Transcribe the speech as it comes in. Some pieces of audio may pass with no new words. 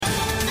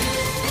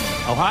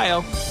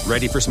Ohio,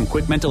 ready for some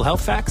quick mental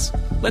health facts?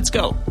 Let's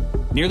go.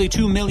 Nearly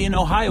 2 million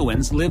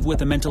Ohioans live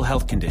with a mental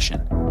health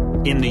condition.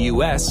 In the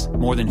U.S.,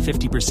 more than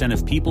 50%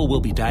 of people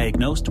will be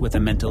diagnosed with a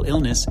mental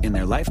illness in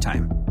their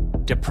lifetime.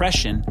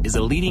 Depression is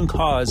a leading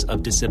cause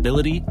of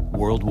disability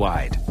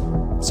worldwide.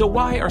 So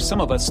why are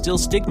some of us still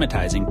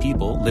stigmatizing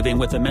people living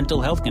with a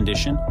mental health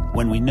condition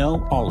when we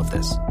know all of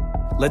this?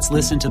 Let's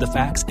listen to the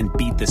facts and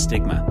beat the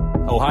stigma.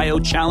 Ohio,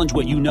 challenge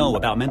what you know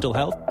about mental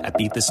health at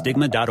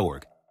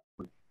beatthestigma.org.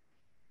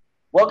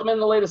 Welcome in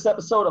the latest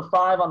episode of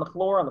Five on the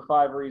Floor on the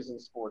Five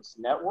Reasons Sports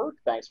Network.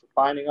 Thanks for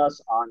finding us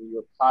on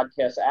your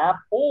podcast app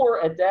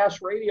or at Dash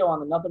Radio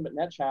on the Nothing But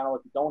Net channel.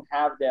 If you don't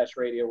have Dash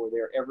Radio, we're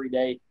there every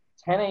day,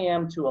 10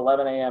 a.m. to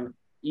 11 a.m.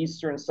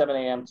 Eastern, 7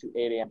 a.m. to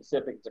 8 a.m.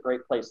 Pacific. It's a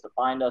great place to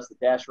find us. The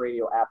Dash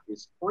Radio app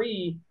is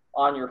free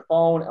on your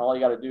phone, and all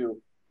you got to do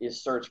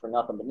is search for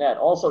Nothing But Net.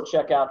 Also,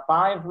 check out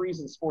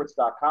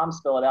fivereasonsports.com.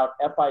 Spell it out,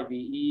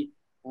 F-I-V-E.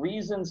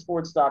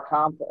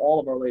 Reasonsports.com for all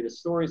of our latest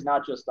stories,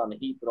 not just on the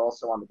Heat, but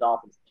also on the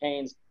Dolphins, the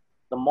Canes,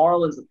 the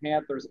Marlins, the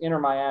Panthers, Inter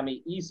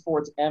Miami,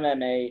 esports,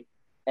 MMA,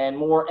 and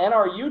more. And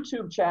our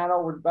YouTube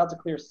channel, we're about to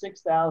clear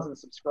 6,000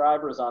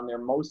 subscribers on there,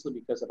 mostly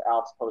because of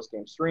Alp's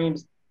post-game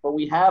streams. But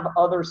we have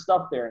other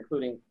stuff there,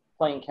 including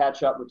Playing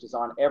Catch Up, which is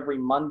on every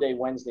Monday,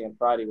 Wednesday, and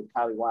Friday with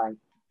Kylie Wang,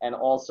 and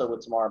also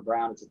with Tamara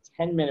Brown. It's a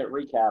 10-minute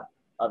recap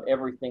of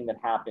everything that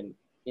happened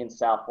in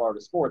South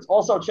Florida sports.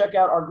 Also, check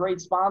out our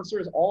great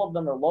sponsors. All of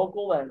them are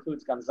local. That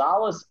includes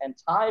Gonzalez and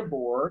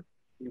Tybor.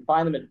 You can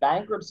find them at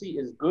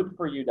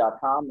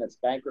bankruptcyisgoodforyou.com. That's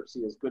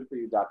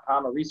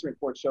bankruptcyisgoodforyou.com. A recent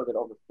report showed that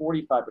over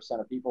 45%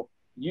 of people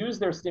use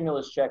their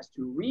stimulus checks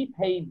to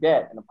repay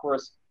debt. And, of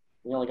course,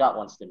 we only got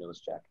one stimulus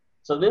check.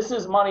 So this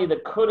is money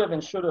that could have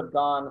and should have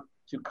gone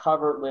to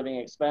cover living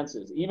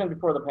expenses. Even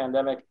before the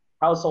pandemic,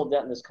 household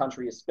debt in this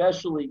country,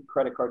 especially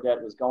credit card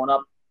debt, was going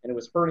up, and it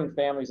was hurting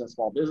families and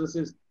small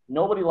businesses.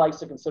 Nobody likes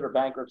to consider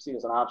bankruptcy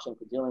as an option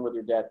for dealing with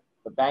your debt,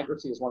 but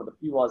bankruptcy is one of the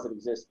few laws that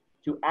exist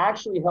to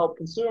actually help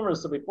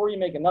consumers. So before you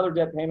make another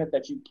debt payment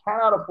that you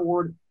cannot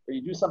afford, or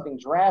you do something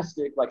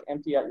drastic like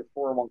empty out your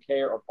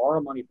 401k or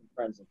borrow money from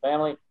friends and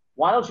family,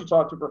 why don't you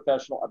talk to a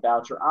professional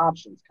about your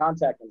options?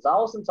 Contact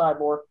Gonzalez and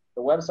Tybor.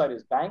 The website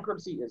is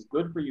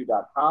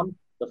bankruptcyisgoodforyou.com.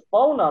 The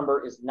phone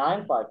number is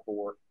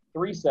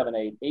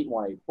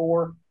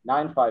 954-378-8184,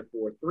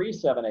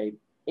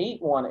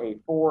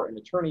 954-378-8184. An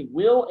attorney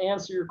will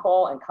answer your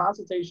call, and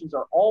consultations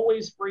are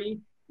always free.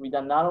 We've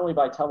done not only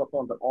by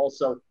telephone, but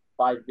also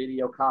by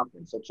video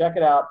conference. So check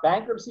it out.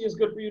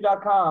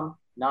 Bankruptcyisgoodforyou.com,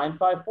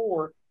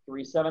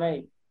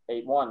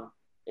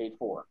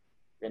 954-378-8184.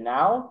 And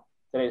now,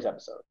 today's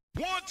episode.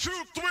 1, 2,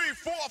 3,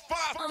 4,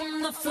 5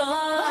 on the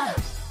floor.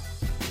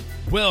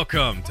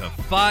 Welcome to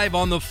Five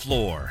on the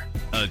Floor,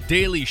 a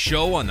daily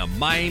show on the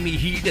Miami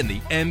Heat and the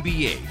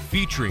NBA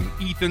featuring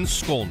Ethan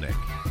Skolnick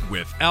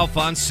with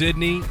Alphonse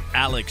Sidney,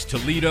 Alex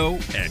Toledo,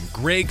 and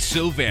Greg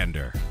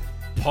Sylvander.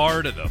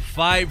 Part of the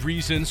Five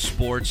Reasons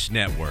Sports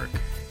Network.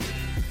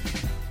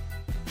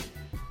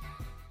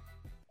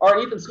 All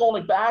right, Ethan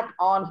Skolnick back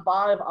on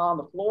Five on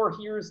the Floor.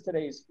 Here's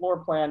today's floor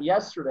plan.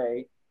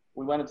 Yesterday,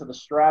 we went into the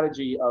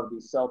strategy of the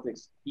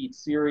Celtics Heat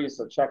series,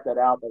 so check that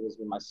out. That was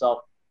with myself,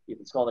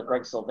 Ethan Skolnick,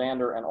 Greg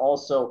Sylvander, and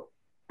also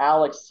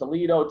Alex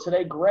Toledo.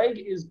 Today,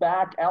 Greg is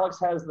back. Alex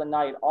has the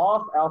night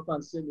off.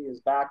 Alphonse Sidney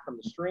is back from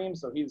the stream,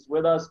 so he's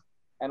with us.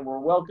 And we're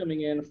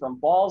welcoming in from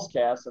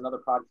Ballscast, another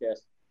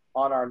podcast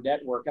on our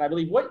network. And I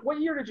believe, what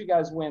year did you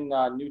guys win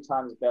New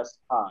Times Best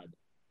Pod,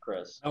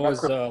 Chris? That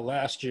was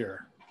last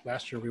year.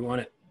 Last year we won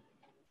it.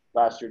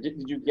 Last year.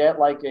 Did you get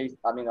like a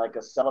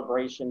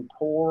celebration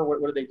tour?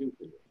 What did they do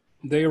for you?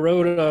 They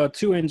wrote a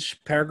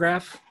 2-inch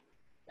paragraph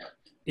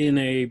in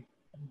a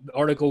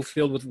article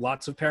filled with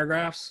lots of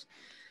paragraphs.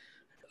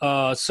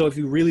 So if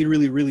you really,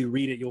 really, really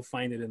read it, you'll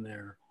find it in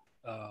there.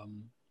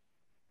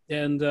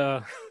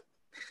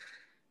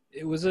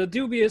 It was a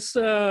dubious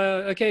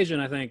occasion,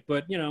 I think,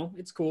 but you know,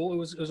 it's cool. It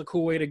was a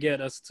cool way to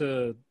get us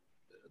to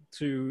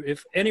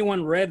if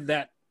anyone read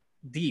that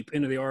deep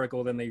into the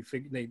article, then they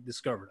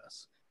discovered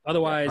us.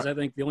 Otherwise, I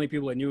think the only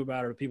people that knew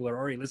about it are people that are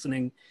already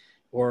listening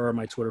or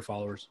my Twitter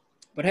followers.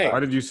 But hey, how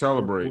did you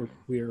celebrate?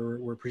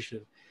 We're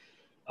appreciative.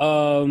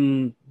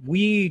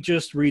 We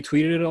just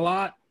retweeted it a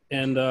lot,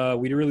 and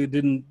we really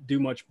didn't do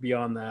much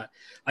beyond that.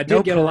 I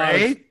did get a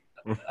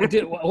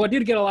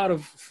lot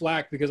of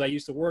flack because I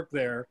used to work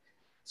there,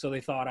 so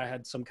they thought I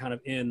had some kind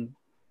of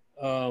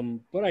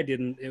but I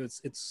didn't.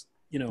 It's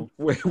you know.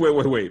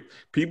 Wait.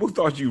 People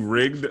thought you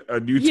rigged a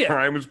New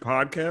Times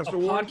podcast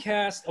award?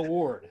 Podcast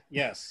award,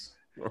 yes.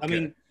 Okay. I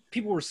mean,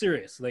 people were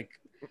serious. Like,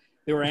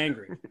 they were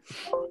angry.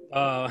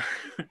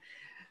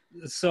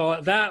 So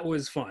that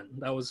was fun.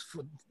 That was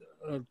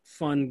a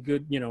fun,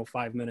 good,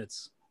 5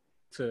 minutes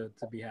to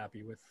be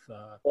happy with.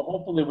 Well,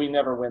 hopefully we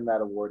never win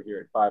that award here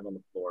at Five on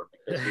the Floor.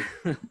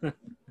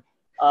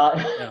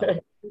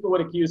 People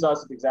would accuse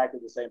us of exactly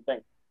the same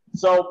thing.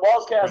 So,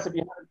 Ballscast, if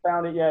you haven't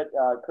found it yet,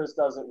 Chris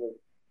does it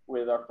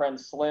with our friend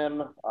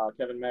Slim,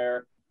 Kevin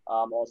Mayer,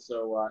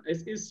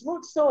 Is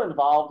Smoot still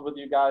involved with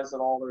you guys at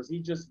all, or does he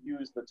just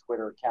use the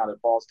Twitter account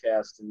at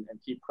Ballscast and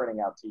keep printing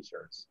out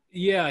T-shirts?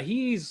 Yeah,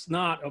 he's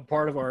not a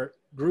part of our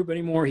group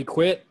anymore. He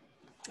quit.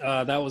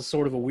 That was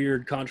sort of a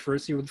weird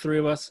controversy with the three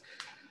of us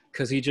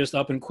because he just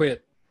up and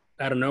quit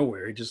out of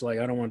nowhere. He just like,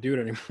 I don't want to do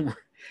it anymore.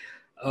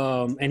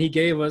 And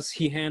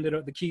he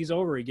handed the keys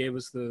over. He gave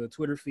us the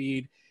Twitter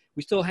feed.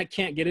 We still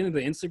can't get into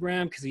the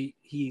Instagram because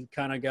he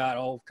kind of got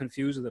all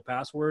confused with the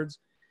passwords.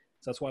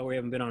 So that's why we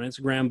haven't been on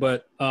Instagram.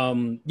 But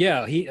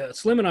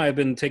Slim and I have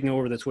been taking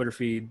over the Twitter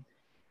feed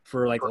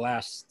for like the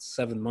last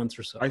 7 months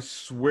or so. I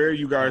swear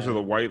you guys are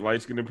the white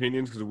light skin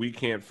opinions because we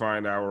can't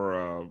find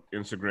our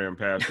Instagram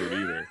password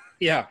either.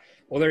 Yeah.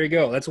 Well, there you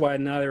go. That's why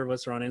neither of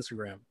us are on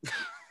Instagram.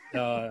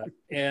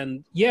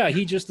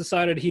 He just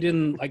decided he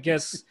didn't,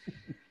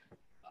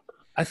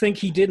 I think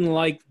he didn't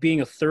like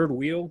being a third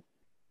wheel.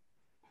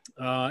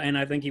 And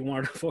I think he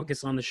wanted to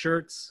focus on the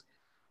shirts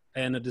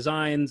and the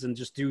designs and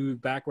just do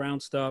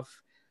background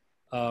stuff.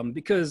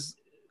 Because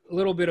a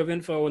little bit of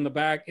info in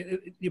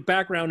the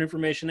background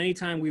information,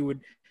 anytime we would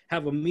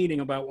have a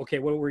meeting about, okay,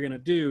 what we're going to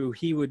do,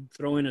 he would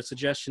throw in a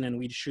suggestion and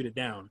we'd shoot it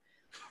down.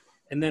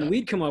 And then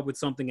we'd come up with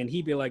something and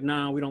he'd be like,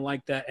 nah, we don't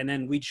like that. And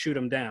then we'd shoot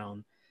him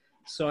down.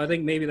 So I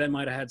think maybe that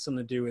might have had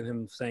something to do with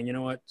him saying, you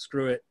know what,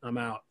 screw it, I'm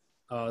out.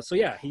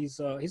 He's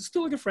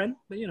still a good friend,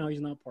 but he's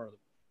not part of it.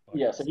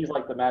 Yeah, so he's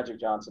like the Magic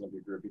Johnson of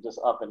your group. He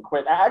just up and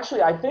quit.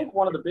 Actually, I think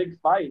one of the big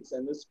fights,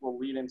 and this will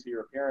lead into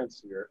your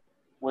appearance here,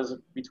 was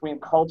between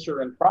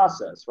culture and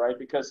process, right?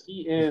 Because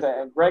he is,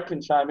 and Greg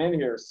can chime in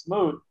here,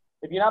 Smoot.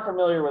 If you're not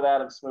familiar with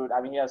Adam Smoot,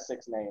 I mean, he has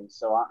 6 names,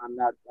 so I'm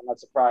not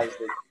surprised that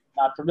you're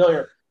not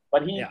familiar.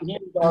 But he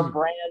is our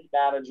brand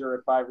manager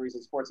at 5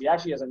 Reasons Sports. He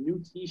actually has a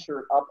new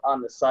T-shirt up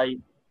on the site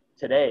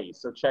today,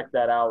 so check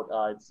that out.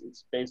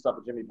 It's based off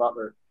of Jimmy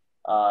Butler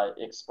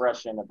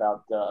expression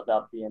about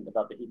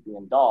the Heat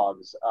being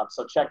dogs.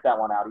 So check that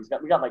one out.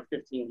 We got like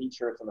 15 Heat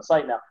shirts on the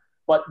site now.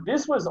 But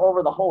this was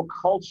over the whole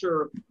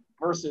culture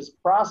versus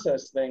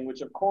process thing,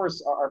 which of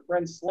course our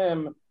friend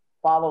Slim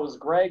follows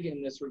Greg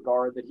in this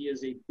regard, that he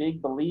is a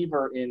big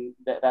believer in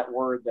that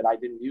word that I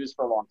didn't use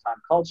for a long time,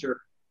 culture.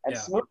 And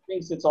Smoot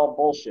thinks it's all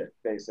bullshit,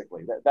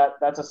 basically.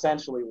 That's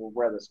essentially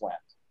where this went.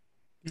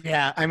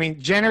 Yeah, I mean,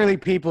 generally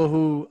people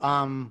who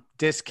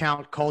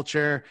discount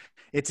culture,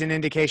 it's an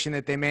indication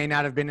that they may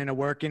not have been in a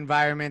work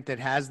environment that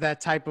has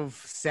that type of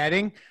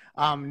setting.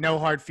 No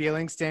hard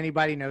feelings to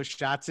anybody, no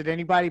shots at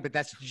anybody, but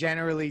that's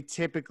generally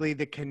typically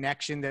the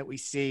connection that we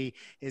see,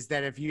 is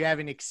that if you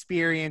haven't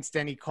experienced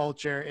any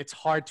culture, it's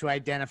hard to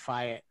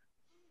identify it.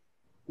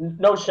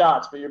 No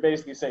shots, but you're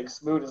basically saying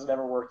Smoot has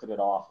never worked at an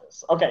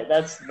office. Okay,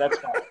 that's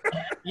fine.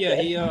 Yeah,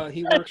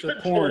 he works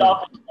with porn.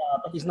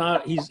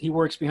 He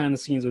works behind the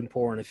scenes with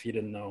porn, if you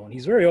didn't know, and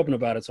he's very open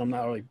about it. So I'm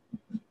not really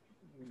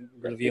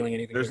revealing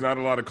anything. There's not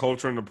a lot of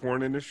culture in the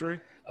porn industry.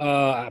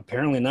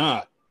 Apparently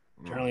not.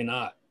 Apparently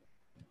not.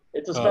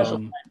 It's a special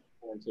time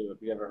too.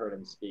 If you ever heard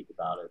him speak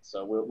about it,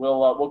 so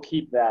we'll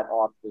keep that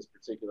off this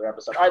particular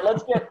episode. All right,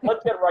 let's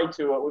get right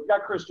to it. We've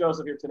got Chris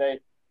Joseph here today,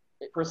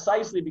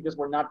 precisely because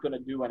we're not going to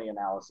do any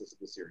analysis of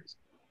the series.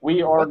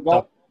 We are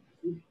going.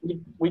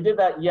 We did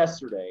that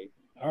yesterday.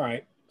 All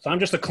right, so I'm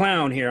just a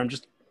clown here. I'm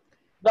just.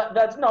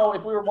 That's no.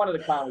 If we were one of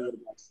the clowns, we would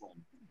have been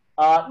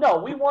Slim.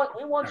 No, we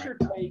want your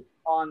take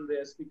on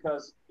this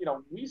because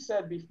we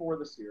said before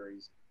the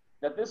series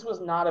that this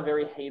was not a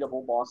very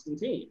hateable Boston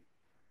team,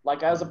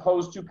 like as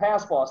opposed to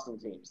past Boston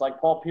teams, like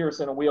Paul Pierce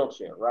in a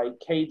wheelchair, right?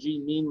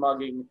 KG mean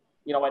mugging,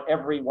 at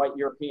every white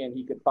European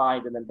he could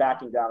find and then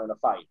backing down in a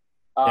fight.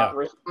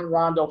 Rajon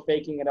Rondo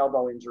faking an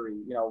elbow injury,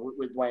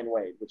 with Dwayne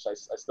Wade, which I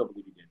still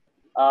believe he did.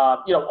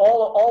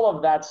 All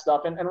of that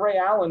stuff. And Ray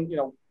Allen,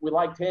 we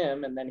liked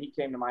him, and then he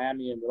came to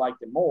Miami and we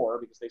liked him more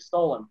because they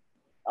stole him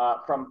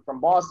from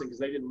Boston because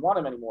they didn't want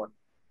him anymore.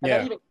 And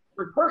then even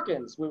Rick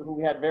Perkins, who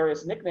we had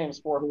various nicknames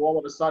for, who all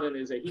of a sudden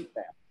is a Heat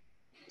fan.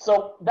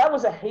 So that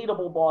was a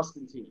hateable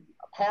Boston team.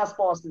 Past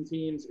Boston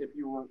teams, if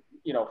you were,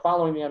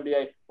 following the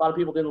NBA, a lot of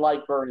people didn't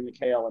like Bird and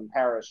McHale and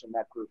Parrish and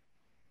that group.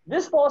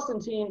 This Boston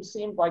team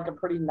seemed like a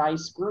pretty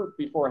nice group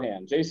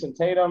beforehand. Jason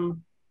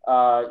Tatum,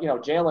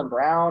 Jaylen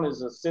Brown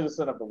is a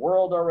citizen of the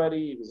world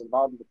already. He was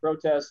involved in the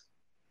protest.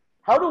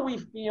 How do we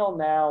feel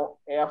now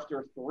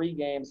after 3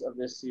 games of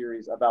this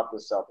series about the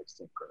Celtics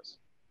team, Chris?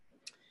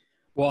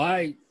 Well,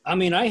 I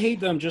hate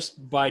them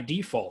just by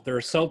default. They're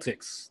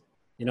Celtics,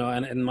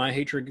 and my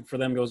hatred for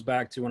them goes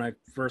back to when I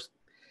first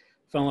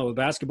fell in love with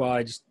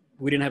basketball.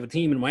 We didn't have a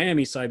team in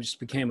Miami, so I just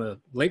became a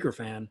Laker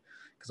fan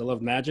because I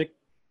love Magic.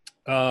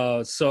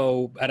 And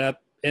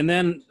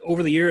then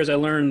over the years, I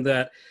learned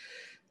that,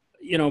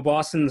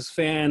 Boston's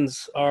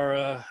fans are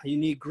a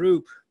unique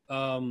group.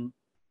 And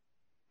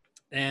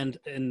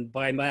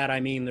by that, I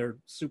mean they're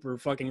super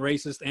fucking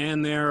racist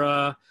and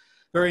they're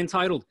very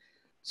entitled.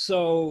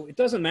 So it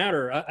doesn't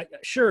matter.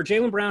 Sure,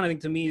 Jaylen Brown, I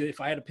think to me, if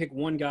I had to pick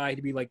one guy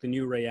to be like the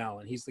new Ray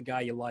Allen, he's the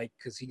guy you like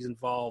because he's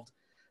involved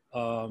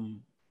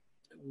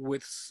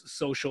with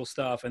social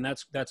stuff, and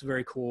that's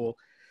very cool.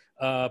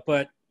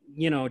 But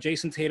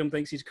Jason Tatum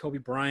thinks he's Kobe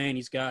Bryant.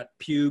 He's got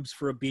pubes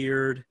for a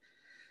beard.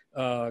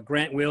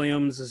 Grant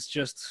Williams is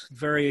just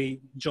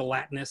very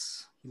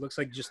gelatinous. He looks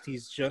like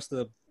he's just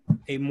a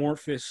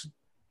amorphous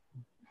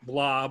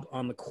blob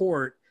on the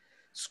court,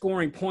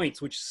 scoring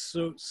points, which is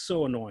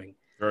so annoying.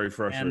 Very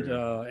frustrating.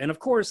 And of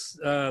course,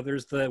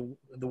 there's the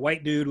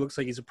white dude who looks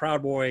like he's a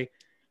Proud Boy.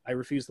 I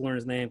refuse to learn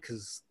his name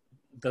because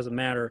it doesn't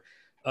matter.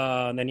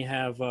 And then you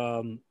have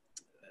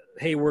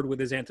Hayward with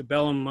his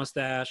antebellum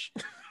mustache,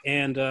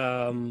 and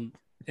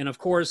of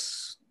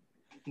course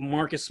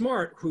Marcus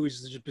Smart,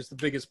 who's just the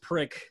biggest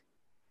prick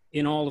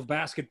in all of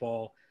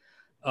basketball.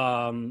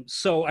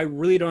 So I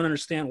really don't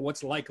understand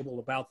what's likable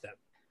about them.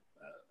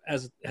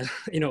 As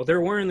you know,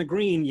 they're wearing the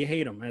green, you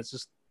hate them. That's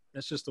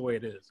just the way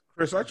it is.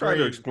 Chris, I tried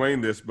to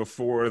explain this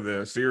before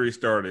the series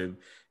started.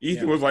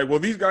 Ethan was like, well,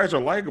 these guys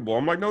are likable.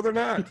 I'm like, no, they're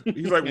not.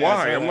 He's like,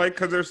 why? I'm like,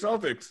 because they're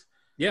Celtics.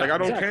 Yeah, like, I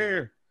don't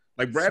care.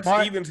 Like, Brad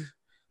Stevens,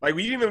 like,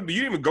 you didn't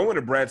even go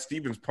into Brad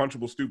Stevens'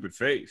 punchable stupid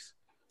face.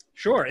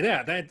 Sure,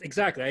 yeah,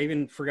 exactly. I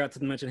even forgot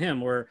to mention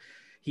him, where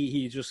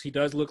he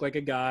does look like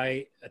a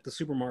guy at the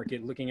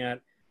supermarket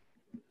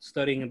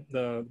studying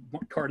the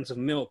cartons of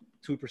milk,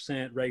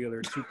 2%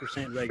 regular,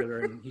 2% regular,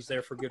 and he's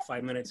there for a good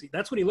 5 minutes.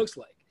 That's what he looks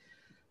like.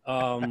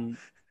 And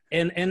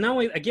not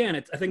only,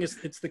 again, I think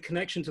it's the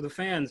connection to the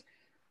fans.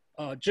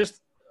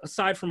 Just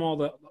aside from all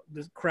the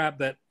crap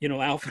that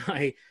Alf and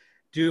I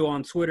do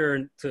on Twitter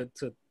and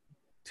to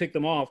tick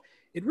them off,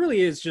 it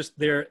really is just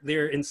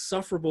they're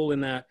insufferable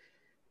in that.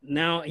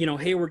 Now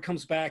Hayward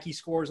comes back, he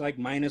scores like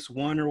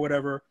 -1 or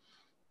whatever,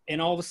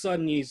 and all of a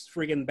sudden he's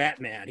freaking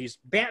Batman.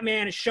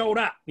 Batman has showed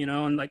up,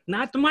 and like,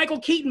 not the Michael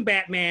Keaton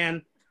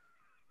Batman,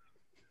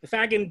 the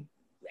fucking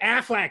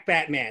Affleck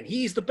Batman.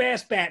 He's the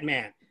best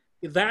Batman.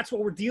 That's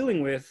what we're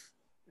dealing with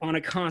on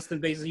a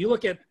constant basis. You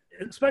look at,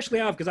 especially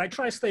Alf, because I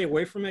try to stay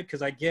away from it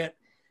because I get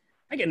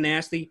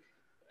nasty.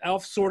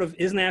 Alf sort of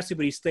is nasty,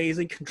 but he stays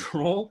in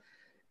control.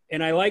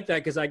 And I like that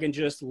because I can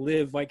just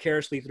live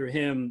vicariously through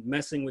him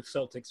messing with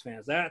Celtics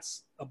fans.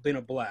 That's been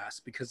a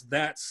blast because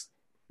that's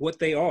what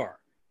they are.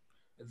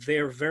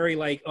 They're very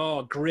like,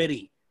 oh,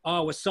 gritty.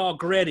 Oh, it's all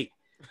gritty.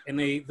 And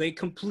they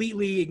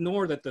completely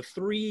ignore that the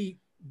 3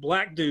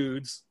 black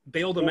dudes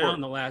bailed them out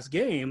in the last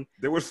game.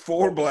 There was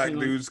 4 black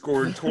dudes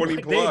scoring 20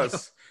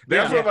 plus.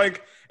 That's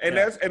what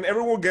and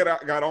everyone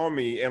got on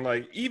me, and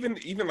like even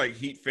like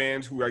Heat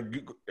fans who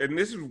and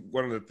this is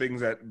one of the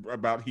things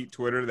about Heat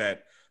Twitter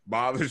that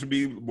bothers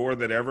me more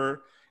than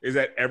ever is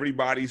that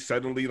everybody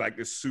suddenly like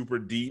is super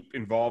deep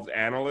involved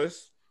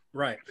analyst.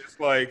 Right. It's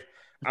like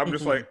I'm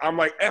just like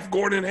F.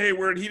 Gordon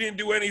Hayward, he didn't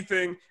do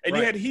anything, and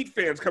you had Heat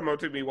fans come up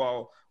to me,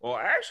 well,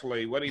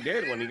 actually, what he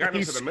did when he got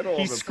into the middle of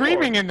the he's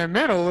screaming in the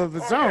middle of the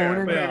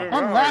zone,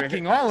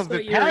 unlocking all of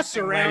the you're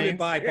surrounded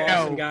by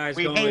Boston guys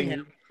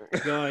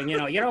going, you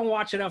don't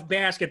watch enough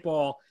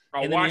basketball.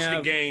 I'll watch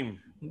the game.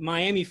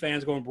 Miami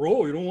fans going,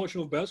 bro, you don't watch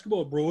enough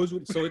basketball, bro.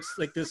 So it's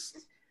like this.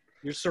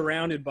 You're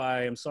surrounded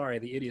by, I'm sorry,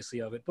 the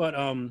idiocy of it, but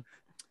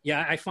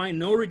I find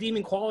no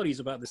redeeming qualities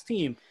about this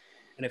team.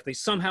 And if they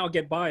somehow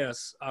get by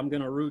us, I'm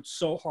going to root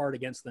so hard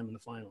against them in the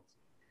finals.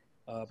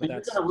 But you're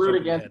going to root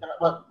against them.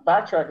 But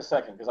backtrack a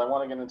second because I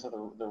want to get into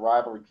the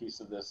rivalry piece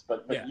of this.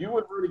 But you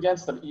would root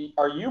against them.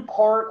 Are you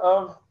part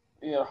of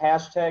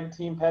hashtag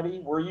Team Petty?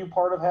 Were you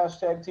part of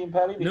hashtag Team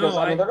Petty? Because,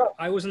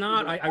 I was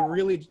not.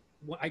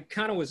 I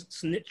kind of was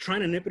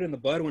trying to nip it in the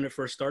bud when it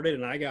first started,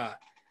 and I got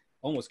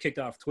almost kicked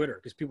off Twitter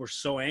because people were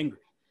so angry.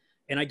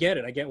 And I get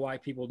it. I get why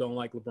people don't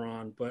like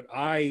LeBron. But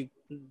I,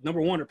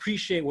 number one,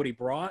 appreciate what he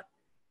brought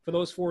for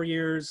those 4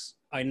 years.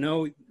 I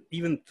know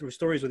even through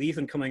stories with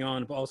Ethan coming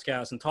on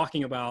Ballscast and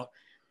talking about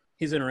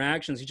his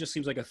interactions, he just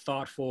seems like a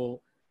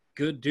thoughtful,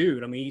 good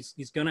dude. I mean,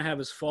 he's going to have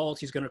his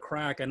faults. He's going to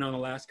crack. I know in the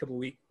last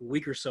couple of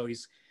week or so,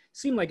 he's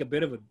seemed like a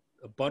bit of a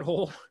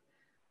butthole.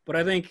 But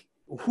I think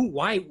who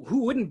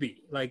wouldn't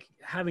be, like,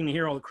 having to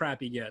hear all the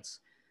crap he gets?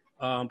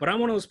 But I'm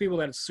one of those people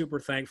that is super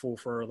thankful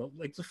for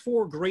the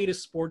 4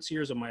 greatest sports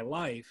years of my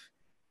life.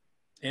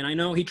 And I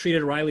know he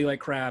treated Riley like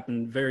crap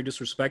and very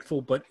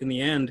disrespectful, but in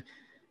the end,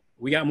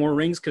 we got more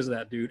rings because of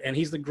that dude. And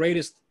he's the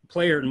greatest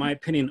player, in my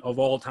opinion, of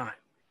all time.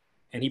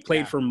 And he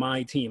played for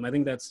my team. I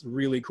think that's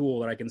really cool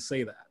that I can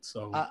say that.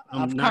 So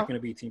I'm not going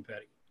to be Team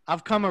Petty.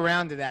 I've come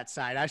around to that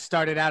side. I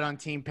started out on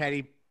Team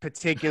Petty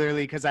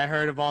particularly because I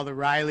heard of all the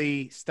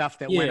Riley stuff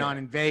that went on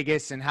in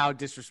Vegas and how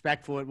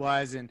disrespectful it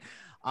was. And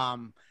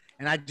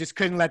I just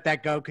couldn't let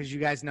that go because you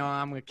guys know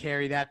I'm going to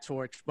carry that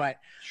torch. But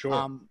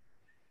sure.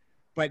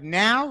 But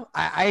now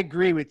I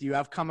agree with you.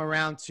 I've come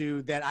around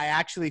to that. I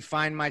actually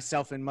find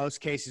myself in most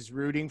cases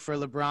rooting for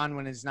LeBron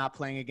when he's not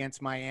playing against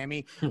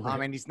Miami,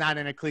 and he's not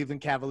in a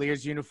Cleveland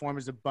Cavaliers uniform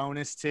as a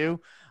bonus too.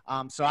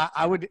 So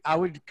I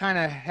would kind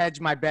of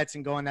hedge my bets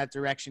and go in that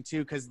direction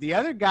too, because the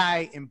other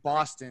guy in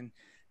Boston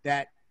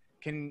that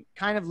can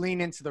kind of lean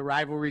into the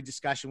rivalry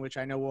discussion, which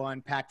I know we'll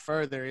unpack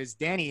further, is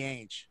Danny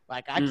Ainge.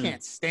 Like, I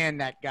can't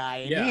stand that guy.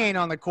 And he ain't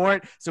on the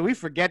court, so we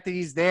forget that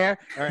he's there,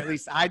 or at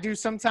least I do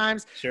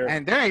sometimes. Sure.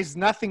 And there is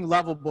nothing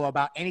lovable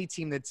about any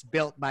team that's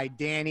built by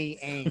Danny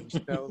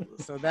Ainge.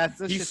 So let's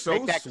he's just so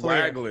make that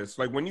clear. swagless.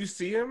 Like, when you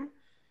see him,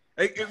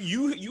 Like, if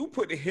you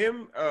put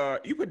him,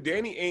 you put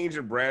Danny Ainge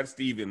and Brad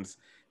Stevens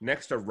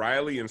next to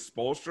Riley and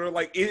Spoelstra,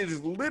 like it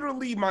is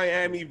literally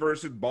Miami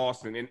versus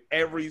Boston in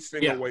every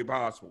single way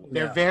possible.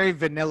 They're very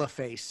vanilla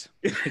face.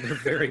 They're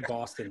very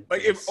Boston.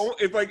 Like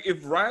if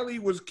Riley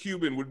was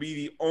Cuban, would be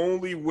the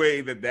only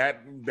way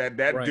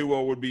that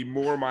duo would be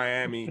more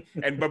Miami.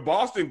 But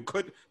Boston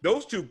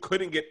those two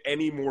couldn't get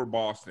any more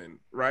Boston,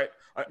 right?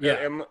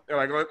 And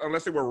like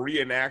unless they were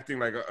reenacting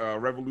like a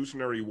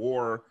Revolutionary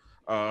War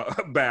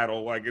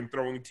battle, like and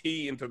throwing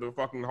tea into the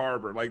fucking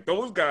harbor. Like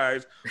those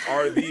guys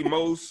are the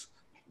most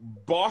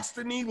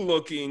Boston-y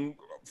looking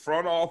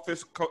front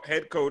office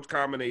head coach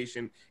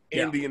combination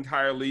in the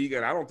entire league,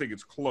 and I don't think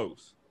it's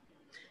close.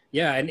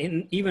 Yeah,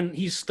 and even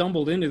he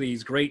stumbled into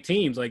these great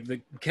teams. Like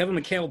Kevin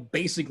McHale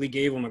basically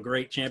gave him a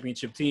great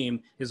championship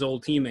team, his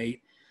old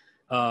teammate,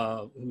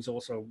 who's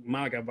also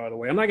MAGA, by the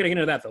way. I'm not going to get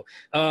into that, though.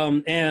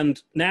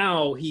 And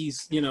now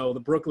he's,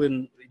 the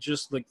Brooklyn,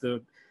 just like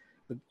the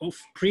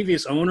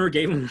previous owner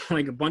gave him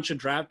like a bunch of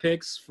draft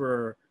picks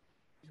for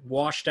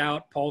washed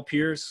out Paul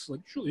Pierce. Like,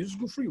 sure, this is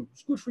good for you.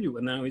 It's good for you.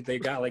 And now they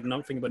got like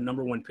nothing but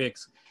number one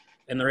picks,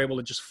 and they're able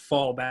to just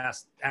fall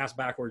ass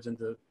backwards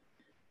into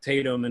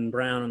Tatum and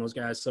Brown and those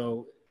guys.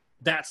 So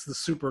that's the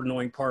super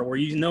annoying part where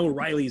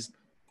Riley's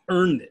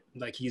earned it.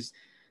 Like he's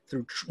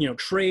through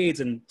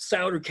trades and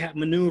salary cap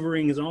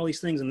maneuverings and all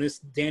these things. And this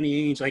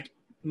Danny Ainge, like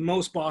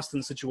most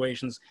Boston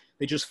situations,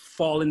 they just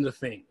fall into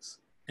things.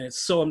 And it's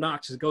so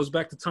obnoxious. It goes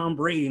back to Tom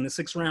Brady in the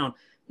 6th round.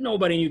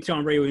 Nobody knew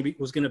Tom Brady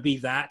was going to be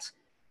that.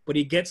 But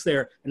he gets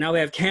there, and now they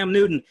have Cam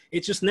Newton.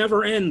 It just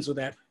never ends with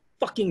that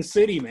fucking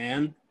city,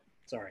 man.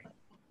 Sorry.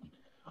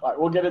 All right,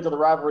 we'll get into the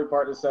rivalry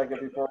part in a second.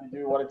 Before we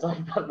do, I want to tell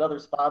you about another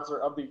sponsor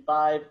of the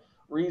 5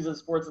 Reasons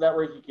Sports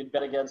Network. You can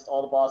bet against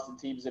all the Boston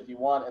teams if you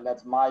want, and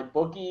that's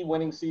MyBookie.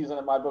 Winning season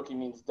at MyBookie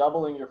means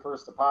doubling your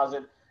first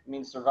deposit. It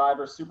means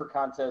Survivor, Super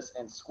Contests,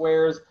 and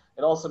Squares.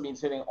 It also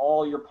means hitting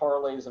all your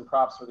parlays and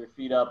props with your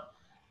feet up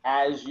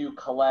as you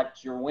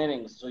collect your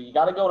winnings. So you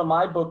got to go to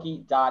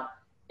mybookie.ag,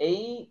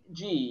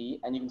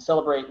 and you can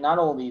celebrate not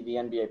only the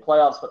NBA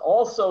playoffs, but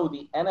also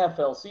the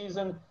NFL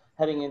season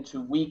heading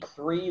into week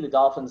 3. The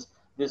Dolphins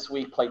this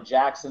week play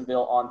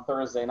Jacksonville on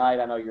Thursday night.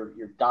 I know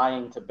you're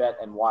dying to bet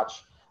and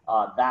watch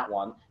that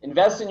one.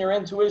 Invest in your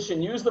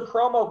intuition. Use the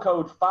promo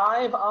code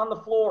 5 on the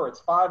floor. It's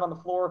 5 on the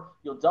floor.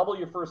 You'll double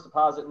your first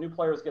deposit. New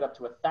players get up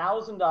to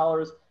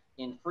 $1,000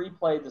 in free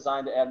play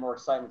designed to add more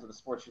excitement to the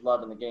sports you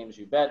love and the games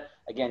you bet.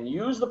 Again,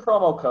 use the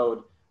promo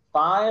code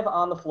 5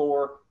 on the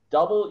floor.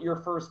 Double your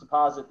first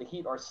deposit. The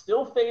Heat are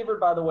still favored,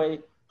 by the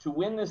way, to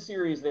win this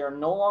series. They are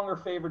no longer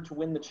favored to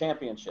win the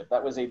championship.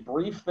 That was a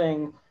brief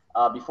thing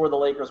before the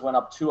Lakers went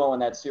up 2-0 in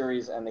that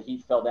series, and the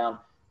Heat fell down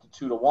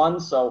to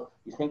 2-1. So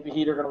you think the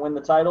Heat are going to win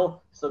the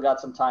title? Still got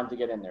some time to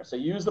get in there. So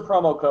use the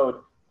promo code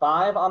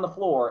 5 on the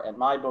floor at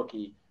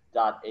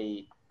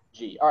mybookie.ag.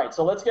 All right,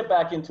 so let's get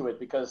back into it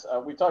because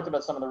we talked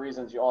about some of the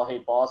reasons you all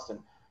hate Boston.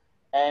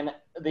 And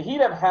the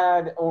Heat have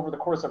had, over the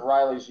course of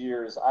Riley's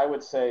years, I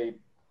would say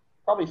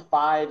probably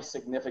 5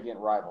 significant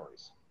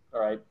rivalries,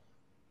 all right?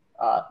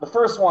 The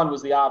first one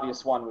was the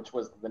obvious one, which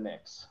was the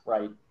Knicks,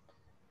 right?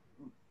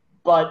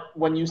 But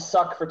when you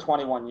suck for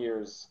 21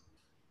 years,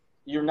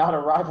 you're not a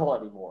rival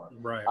anymore.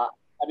 Right.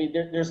 I mean,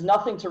 there's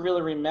nothing to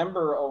really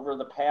remember over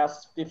the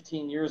past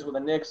 15 years with the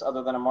Knicks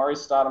other than Amari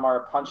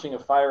Stoudemire punching a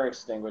fire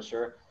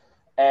extinguisher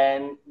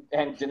and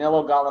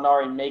Danilo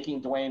Gallinari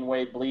making Dwayne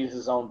Wade bleed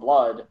his own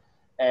blood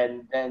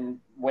and then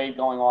Wade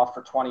going off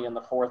for 20 in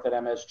the 4th at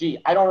MSG.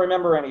 I don't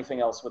remember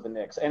anything else with the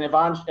Knicks. And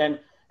Iman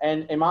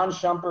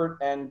Shumpert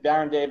and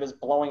Darren Davis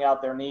blowing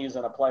out their knees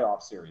in a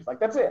playoff series. Like,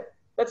 that's it.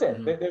 That's it.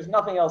 Mm-hmm. There's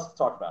nothing else to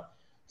talk about.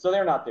 So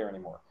they're not there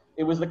anymore.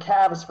 It was the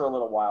Cavs for a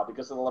little while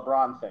because of the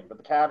LeBron thing, but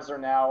the Cavs are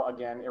now,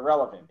 again,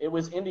 irrelevant. It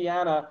was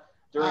Indiana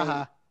during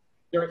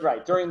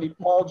the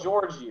Paul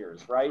George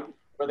years, right,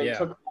 where they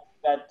took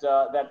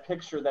that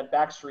picture, that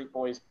Backstreet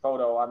Boys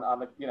photo on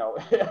the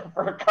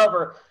for a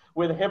cover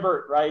with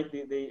Hibbert, right,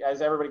 the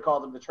as everybody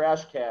called him, the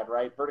trash can,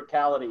 right,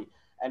 verticality,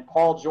 and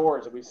Paul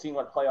George. And we've seen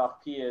what playoff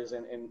P is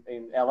in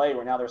L.A.,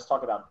 where now there's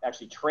talk about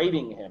actually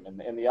trading him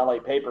in the L.A.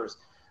 papers.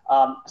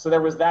 So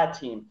there was that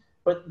team.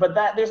 But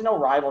that there's no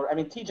rival. I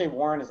mean, T.J.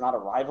 Warren is not a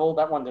rival.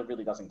 That one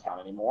really doesn't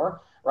count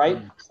anymore, right?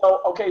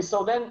 Mm.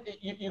 So then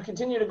you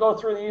continue to go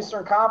through the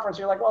Eastern Conference.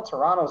 You're like, well,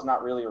 Toronto's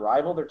not really a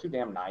rival. They're too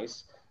damn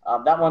nice.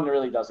 That one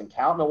really doesn't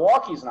count.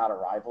 Milwaukee's not a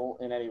rival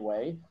in any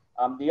way.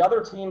 The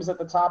other teams at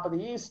the top of the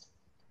East,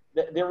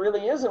 there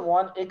really isn't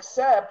one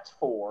except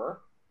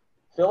for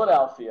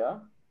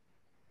Philadelphia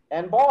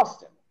and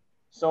Boston.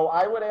 So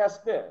I would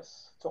ask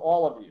this to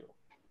all of you.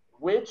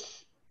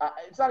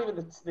 It's not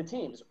even the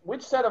teams.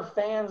 Which set of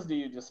fans do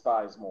you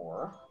despise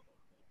more?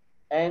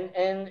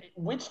 And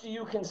which do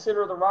you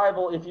consider the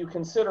rival if you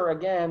consider,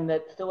 again,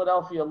 that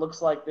Philadelphia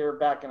looks like they're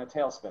back in a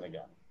tailspin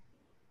again?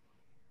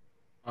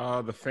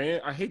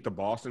 I hate the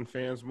Boston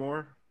fans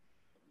more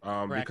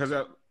because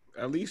at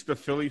least the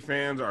Philly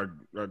fans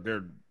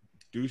they're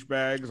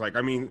douchebags. Like,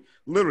 I mean,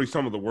 literally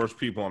some of the worst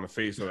people on the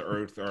face of the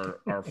earth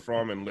are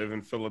from and live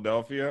in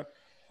Philadelphia.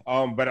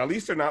 But at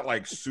least they're not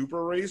like super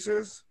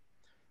racist.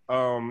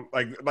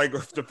 like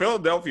the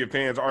Philadelphia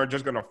fans aren't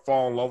just gonna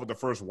fall in love with the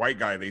first white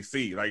guy they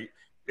see. Like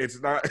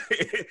it's not.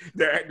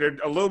 they're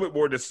a little bit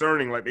more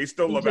discerning. Like they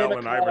still love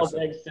Allen Iverson.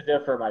 Begs to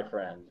differ, my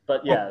friend.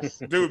 But yes,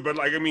 dude. But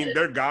like I mean,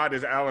 their god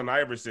is Allen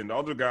Iverson. The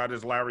other god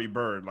is Larry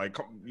Bird. Like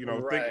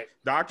think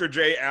Dr.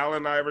 J,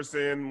 Allen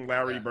Iverson,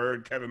 Larry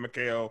Bird, Kevin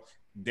McHale,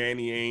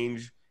 Danny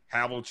Ainge,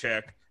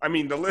 Havlicek. I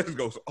mean, the list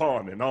goes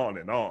on and on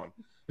and on.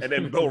 And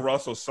then Bill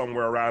Russell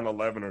somewhere around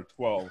 11 or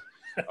 12.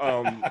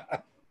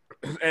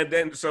 And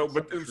then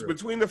but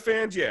between the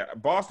fans,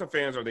 Boston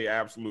fans are the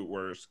absolute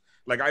worst.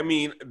 Like, I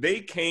mean, they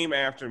came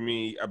after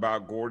me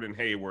about Gordon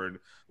Hayward.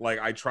 Like,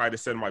 I tried to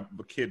send my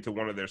kid to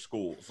one of their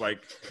schools.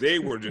 Like, they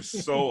were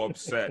just so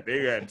upset.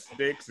 They had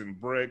sticks and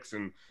bricks,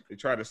 and they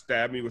tried to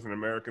stab me with an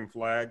American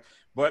flag.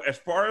 But as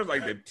far as,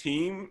 like, the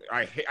team,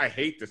 I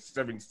hate the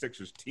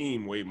 76ers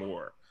team way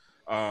more.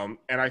 And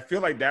I feel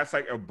like that's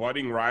like a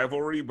budding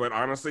rivalry, but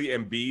honestly,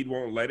 Embiid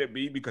won't let it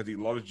be because he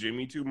loves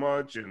Jimmy too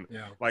much, and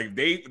like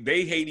they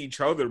hate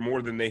each other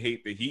more than they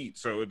hate the Heat.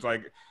 So it's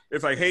like,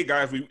 hey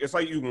guys, it's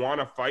like you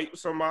want to fight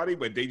somebody,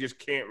 but they just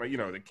can't, like,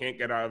 they can't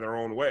get out of their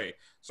own way.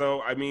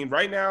 So I mean,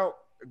 right now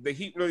the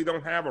Heat really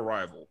don't have a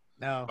rival.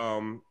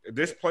 No.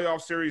 This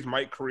playoff series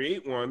might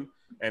create one,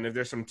 and if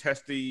there's some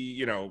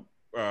testy,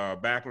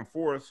 back and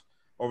forth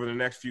over the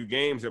next few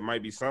games, it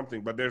might be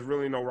something. But there's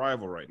really no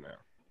rival right now.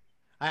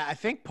 I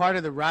think part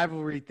of the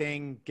rivalry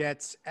thing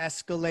gets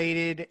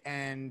escalated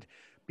and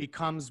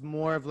becomes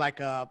more of like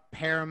a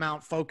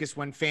paramount focus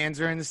when fans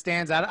are in the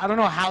stands. I don't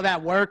know how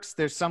that works.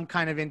 There's some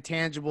kind of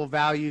intangible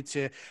value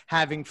to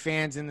having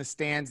fans in the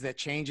stands that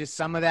changes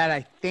some of that,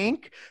 I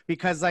think,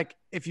 because like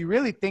if you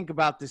really think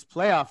about this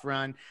playoff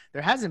run,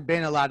 there hasn't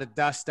been a lot of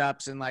dust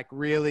ups and like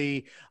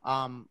really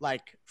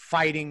like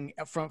fighting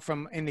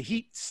from in the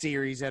Heat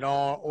series at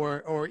all,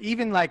 or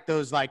even like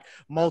those like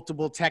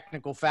multiple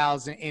technical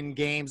fouls in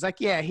games. Like,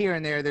 yeah, here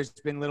and there, there's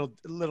been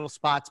little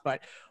spots,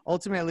 but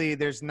ultimately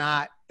there's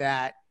not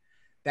that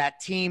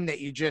team that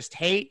you just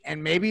hate.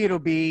 And maybe it'll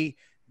be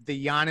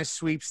the Giannis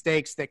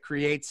sweepstakes that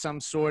creates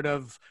some sort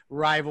of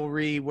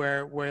rivalry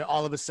where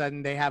all of a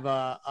sudden they have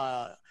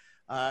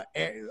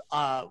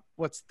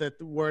what's the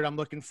word I'm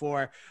looking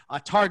for? A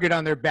target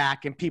on their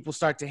back, and people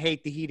start to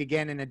hate the Heat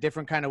again in a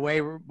different kind of way.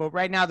 But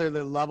right now they're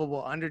the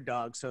lovable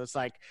underdogs. So it's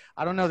like,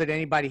 I don't know that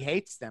anybody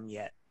hates them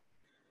yet.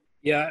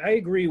 Yeah, I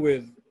agree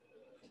with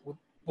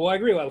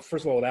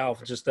first of all with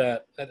Alf, just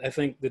that I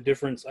think the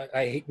difference,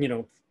 I hate,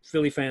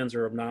 Philly fans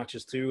are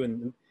obnoxious too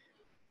and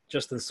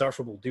just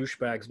insufferable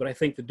douchebags. But I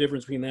think the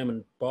difference between them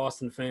and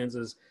Boston fans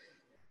is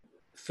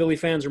Philly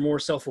fans are more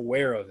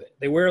self-aware of it.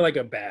 They wear like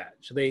a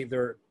badge.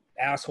 They're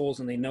assholes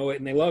and they know it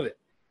and they love it.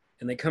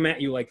 And they come at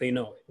you like they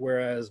know it.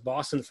 Whereas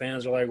Boston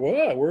fans are like,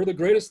 "Whoa, we're the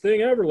greatest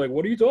thing ever. Like,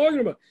 what are you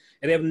talking about?"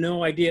 And they have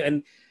no idea.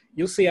 And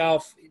you'll see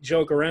Alf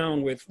joke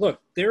around with,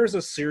 look, there's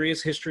a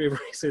serious history of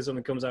racism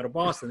that comes out of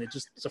Boston.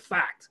 It's a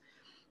fact.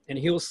 And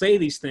he'll say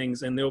these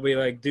things and there'll be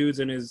like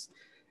dudes in his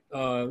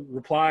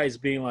replies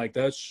being like,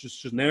 that's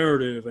just a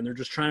narrative. And they're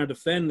just trying to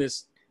defend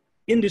this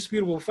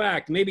indisputable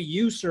fact. Maybe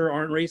you, sir,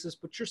 aren't racist,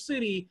 but your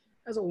city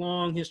has a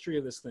long history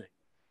of this thing.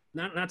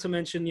 Not to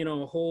mention,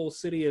 a whole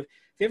city of, if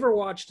you ever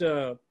watched,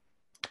 damn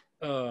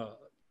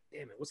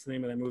it, what's the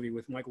name of that movie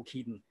with Michael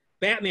Keaton?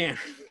 Batman.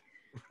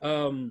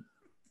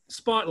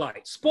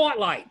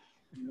 Spotlight,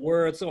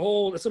 where it's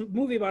a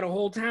movie about a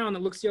whole town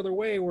that looks the other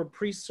way, where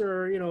priests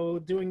are,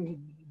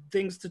 doing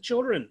things to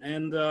children.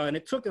 And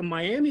it took a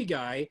Miami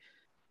guy,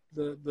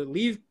 the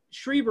Liev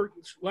Schreiber,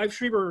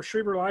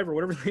 or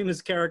whatever the name of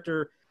his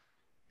character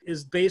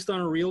is, based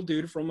on a real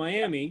dude from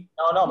Miami.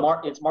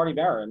 No, it's Marty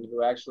Baron,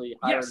 who actually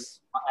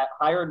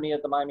hired me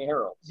at the Miami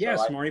Herald. So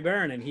yes, Marty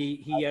Baron, and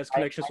he has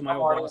connections to my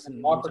old boss.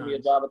 And offered me a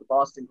job at the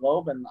Boston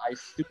Globe, and I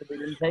stupidly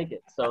didn't take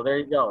it. So there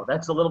you go.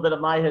 That's a little bit of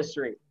my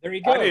history. There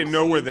you go. I didn't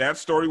know where that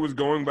story was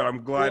going, but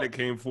I'm glad it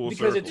came full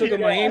circle. Because it took a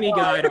Miami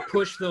guy to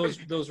push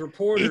those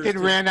reporters. Ethan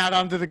ran out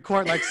onto the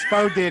court like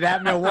Spo did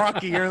at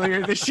Milwaukee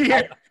earlier this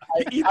year.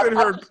 Ethan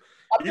heard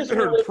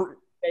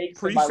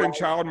priests and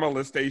child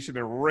molestation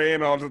and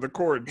ran onto the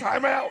court.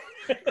 Timeout.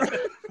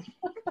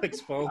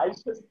 Thanks, Spo.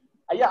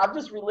 I'm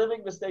just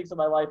reliving mistakes of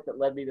my life that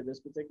led me to this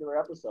particular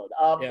episode.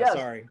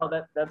 Sorry.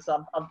 That's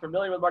I'm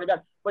familiar with Marty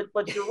Baron,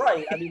 but you're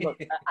right. I mean, look,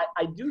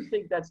 I do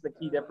think that's the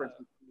key difference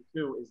between the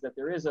two, is that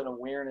there is an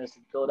awareness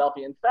in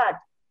Philadelphia. In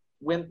fact,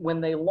 when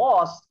they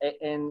lost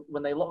and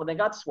when they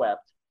got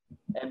swept,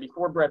 and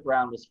before Brett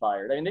Brown was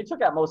fired, I mean, they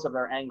took out most of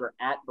their anger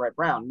at Brett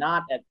Brown,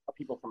 not at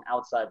people from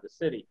outside the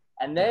city.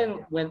 And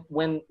then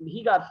when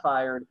he got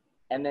fired,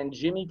 and then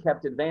Jimmy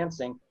kept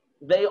advancing,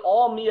 they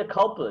all mea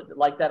culpa,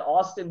 like that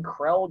Austin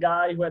Krell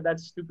guy who had that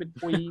stupid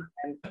tweet,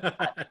 and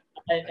I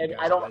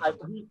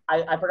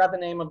forgot the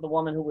name of the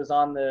woman who was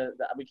on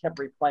we kept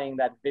replaying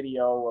that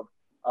video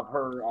of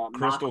her.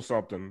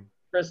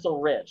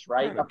 Crystal Rich,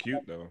 right? Kind of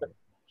cute though.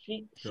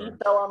 She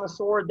fell on the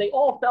sword. They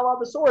all fell on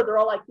the sword. They're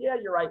all like, yeah,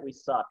 you're right, we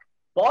suck.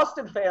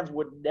 Boston fans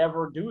would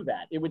never do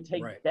that. It would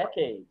take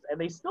decades, and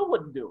they still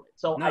wouldn't do it.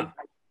 So no.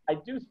 I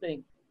do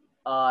think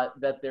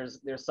that there's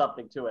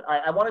something to it. All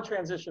right, I want to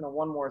transition to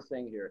one more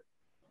thing here.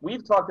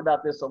 we've talked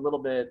about this a little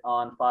bit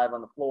on Five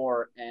on the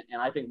Floor,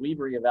 and I think we've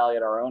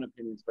reevaluated our own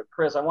opinions. But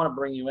Chris, I want to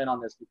bring you in on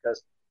this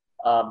because,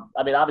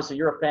 I mean, obviously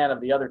you're a fan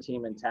of the other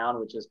team in town,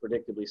 which has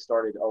predictably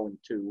started 0-2.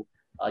 You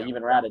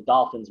even ran a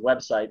Dolphins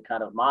website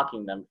kind of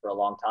mocking them for a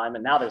long time,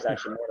 and now there's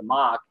actually more to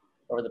mock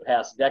over the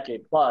past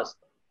decade plus.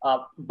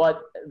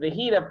 But the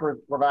Heat have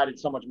provided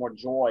so much more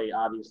joy,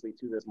 obviously,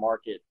 to this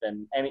market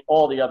than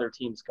all the other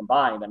teams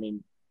combined. I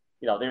mean,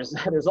 you know, there's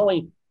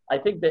only – I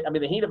think that, I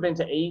mean, the Heat have been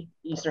to 8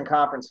 Eastern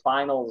Conference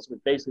finals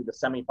with basically the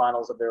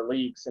semifinals of their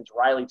league since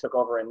Riley took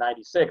over in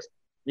 96.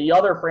 The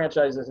other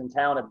franchises in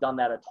town have done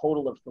that a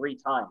total of 3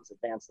 times,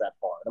 advanced that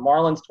far. The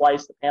Marlins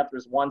twice, the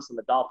Panthers once, and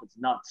the Dolphins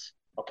once.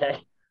 Okay?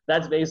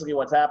 That's basically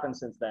what's happened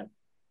since then.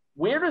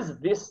 Where does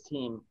this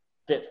team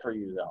fit for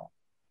you, though?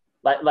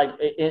 Like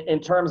in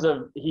terms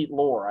of Heat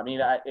lore, I mean,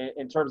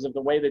 in terms of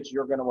the way that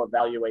you're going to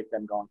evaluate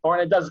them going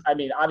forward. And it does, I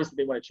mean, obviously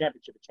they win a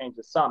championship, it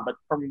changes some, but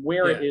from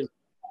where it is.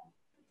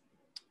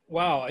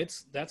 Wow,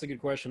 that's a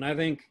good question. I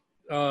think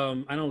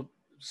I know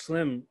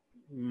Slim,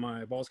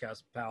 my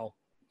Ballscast pal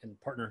and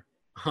partner,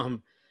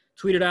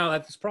 tweeted out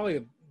that's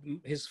probably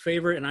his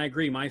favorite, and I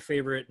agree, my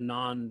favorite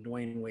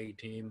non-Dwayne Wade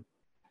team.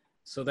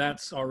 So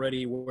that's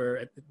already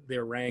where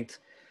they're ranked.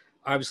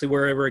 Obviously,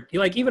 wherever,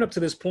 like even up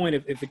to this point,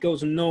 if it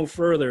goes no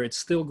further, it's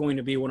still going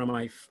to be one of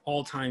my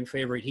all-time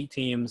favorite Heat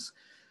teams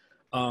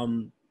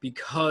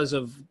because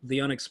of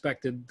the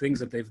unexpected things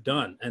that they've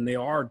done. And they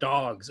are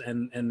dogs,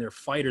 and they're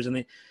fighters.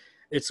 And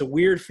it's a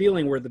weird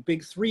feeling where the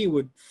big three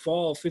would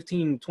fall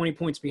 15, 20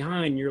 points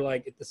behind. You're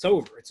like, it's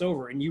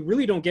over. And you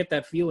really don't get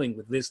that feeling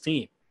with this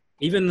team.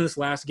 Even this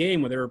last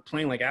game where they were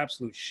playing like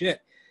absolute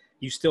shit,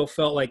 you still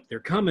felt like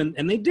they're coming,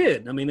 and they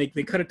did. I mean,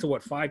 they cut it to,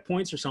 5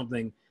 points or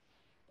something.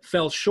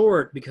 Fell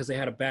short because they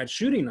had a bad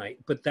shooting night,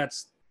 but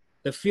that's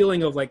the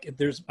feeling of like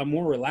there's a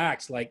more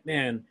relaxed, like,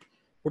 man,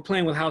 we're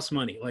playing with house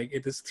money.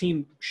 Like this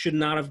team should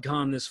not have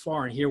gone this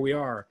far, and here we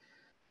are.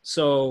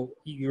 So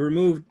you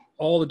remove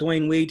all the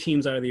Dwayne Wade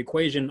teams out of the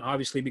equation,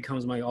 obviously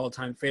becomes my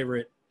all-time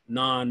favorite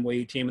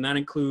non-Wade team, and that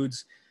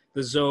includes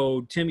the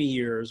Zoe Timmy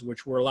years,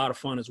 which were a lot of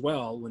fun as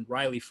well when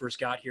Riley first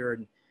got here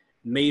and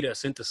made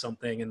us into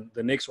something, and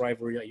the Knicks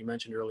rivalry that you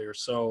mentioned earlier.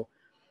 So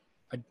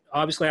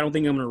obviously, I don't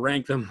think I'm going to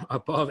rank them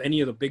above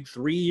any of the big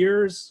 3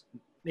 years,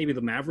 maybe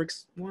the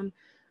Mavericks one.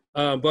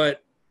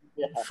 But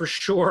for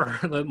sure,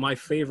 my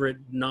favorite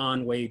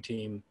non-Wade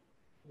team.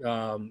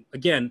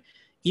 Again,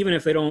 even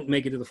if they don't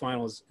make it to the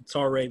finals,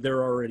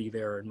 they're already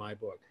there in my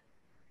book.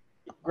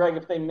 Greg,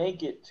 if they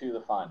make it to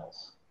the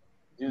finals,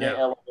 do they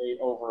elevate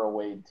over a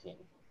Wade team?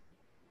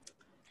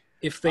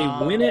 If they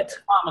win it,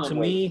 to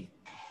me,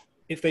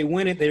 if they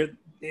win it,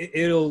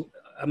 it'll –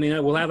 I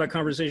mean, we'll have that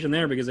conversation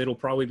there because it'll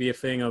probably be a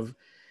thing of,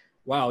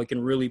 wow, it can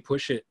really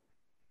push it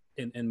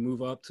and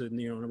move up to,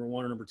 number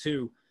 1 or number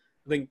 2.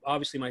 I think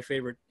obviously my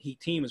favorite Heat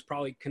team is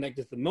probably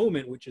connected to the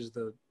moment, which is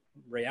the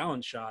Ray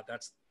Allen shot.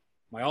 That's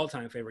my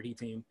all-time favorite Heat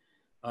team.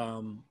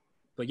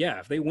 But yeah,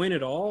 if they win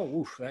it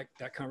all,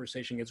 that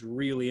conversation gets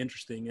really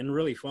interesting and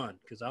really fun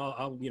because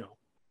I'll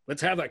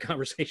let's have that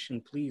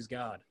conversation, please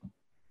God.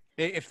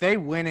 If they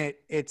win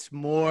it, it's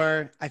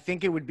more – I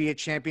think it would be a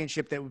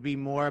championship that would be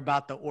more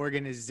about the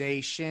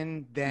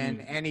organization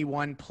than any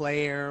one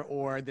player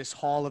or this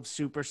hall of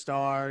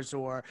superstars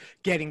or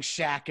getting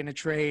Shaq in a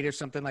trade or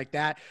something like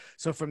that.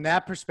 So from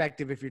that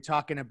perspective, if you're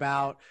talking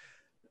about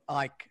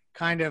like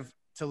kind of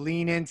to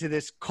lean into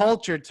this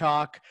culture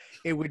talk,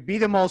 it would be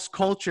the most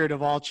cultured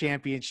of all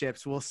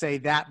championships. We'll say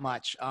that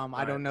much.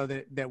 I don't know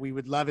that we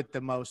would love it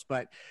the most,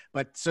 but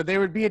so there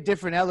would be a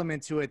different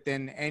element to it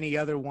than any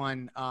other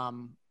one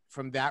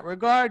from that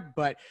regard.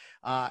 But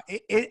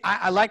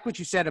I like what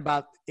you said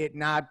about it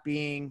not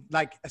being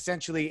like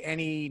essentially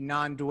any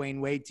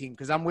non-Dwayne Wade team,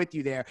 because I'm with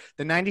you there.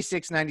 The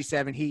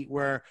 96-97 Heat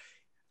were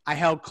I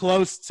held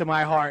close to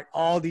my heart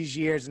all these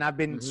years, and I've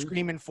been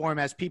screaming for them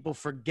as people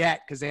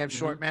forget because they have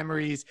short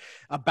memories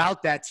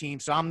about that team.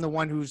 So I'm the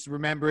one who's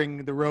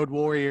remembering the Road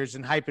Warriors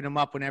and hyping them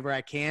up whenever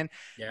I can.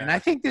 Yeah. And I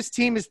think this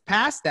team is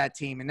past that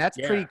team, and that's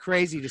pretty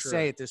crazy to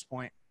say at this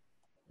point.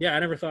 Yeah, I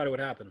never thought it would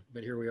happen,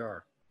 but here we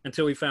are.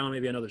 Until we found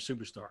maybe another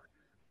superstar,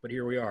 but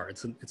here we are.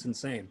 It's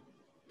insane.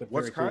 But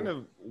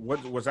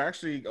what was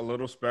actually a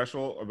little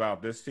special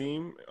about this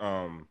team,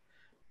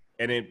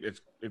 and it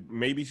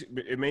may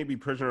be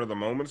prisoner of the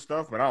moment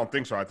stuff, but I don't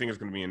think so. I think it's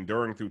going to be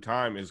enduring through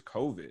time. Is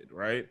COVID,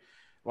 right?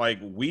 Like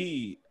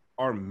we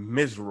are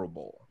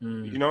miserable,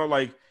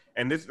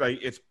 and this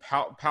it's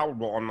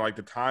palpable on like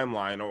the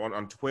timeline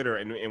on Twitter,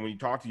 and when you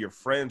talk to your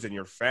friends and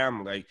your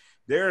family, like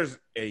there's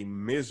a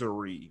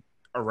misery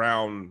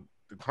around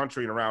the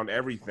country and around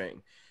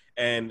everything.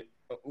 And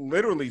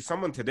literally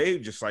someone today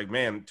just like,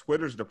 man,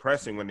 Twitter's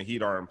depressing when the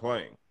Heat aren't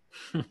playing.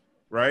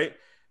 Right?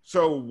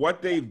 So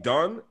what they've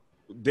done,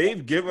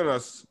 they've given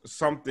us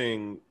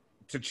something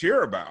to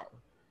cheer about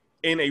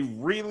in a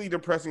really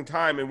depressing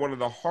time in one of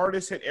the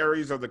hardest hit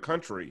areas of the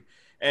country.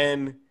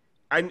 And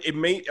it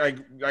may,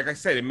 like I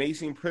said, it may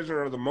seem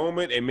prisoner of the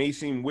moment. It may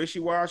seem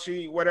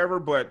wishy-washy, whatever,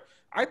 but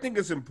I think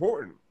it's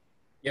important.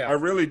 Yeah, I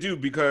really do,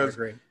 because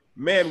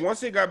man, once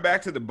they got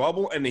back to the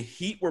bubble and the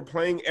Heat were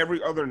playing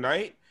every other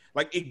night,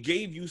 like it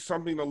gave you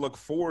something to look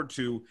forward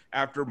to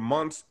after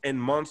months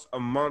and months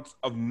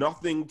of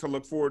nothing to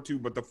look forward to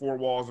but the four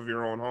walls of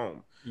your own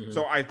home. Mm-hmm.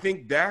 So I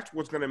think that's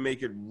what's going to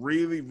make it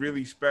really,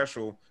 really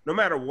special no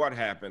matter what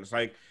happens.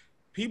 Like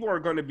people are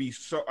going to be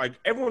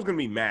everyone's going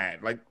to be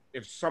mad. Like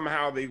if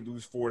somehow they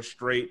lose 4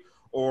 straight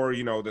or,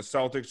 the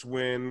Celtics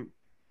win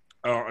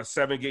a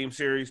 7-game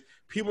series,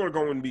 people are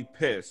going to be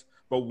pissed.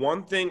 But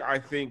one thing I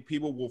think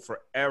people will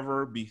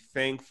forever be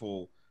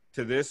thankful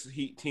to this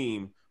Heat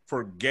team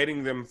for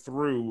getting them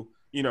through,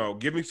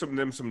 giving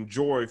them some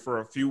joy for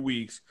a few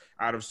weeks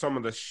out of some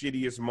of the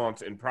shittiest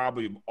months in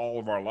probably all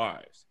of our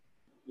lives.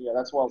 Yeah,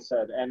 that's well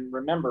said. And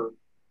remember,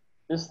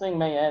 this thing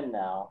may end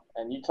now.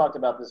 And you talked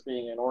about this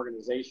being an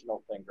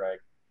organizational thing, Greg.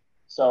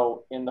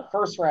 So in the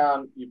first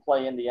round, you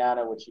play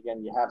Indiana, which,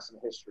 again, you have some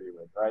history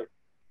with, right?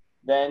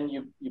 Then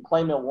you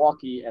play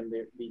Milwaukee and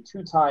the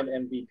 2-time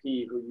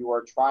MVP who you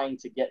are trying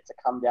to get to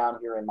come down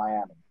here in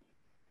Miami.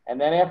 And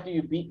then after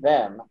you beat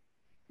them,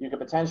 you could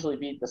potentially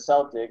beat the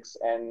Celtics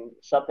and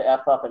shut the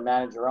F up and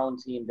manage your own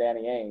team,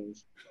 Danny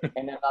Ainge.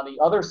 And then on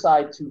the other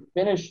side, to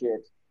finish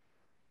it,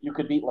 you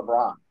could beat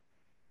LeBron.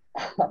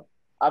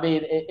 I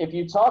mean, if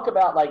you talk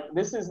about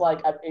this is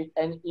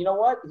and you know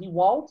what? He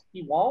won't,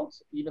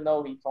 even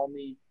though he told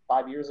me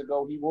 5 years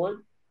ago he would.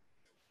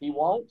 He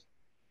won't.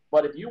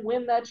 But if you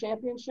win that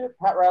championship,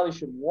 Pat Riley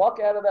should walk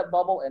out of that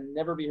bubble and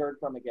never be heard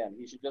from again.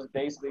 He should just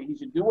he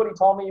should do what he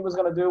told me he was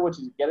going to do, which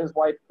is get his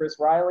wife, Chris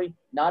Riley,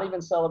 not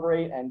even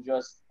celebrate and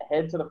just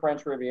head to the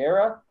French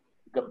Riviera.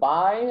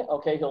 Goodbye.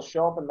 Okay, he'll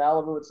show up in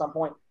Malibu at some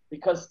point.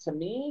 Because to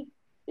me,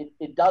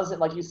 it doesn't,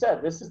 like you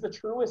said, this is the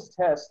truest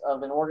test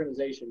of an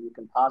organization you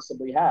can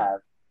possibly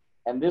have.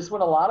 And this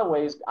one, in a lot of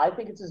ways, I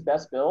think it's his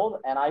best build.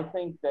 And I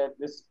think that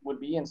this would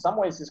be, in some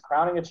ways, his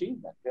crowning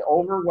achievement.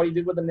 Over what he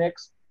did with the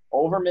Knicks,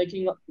 over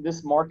making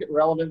this market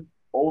relevant,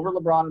 over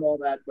LeBron and all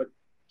that. But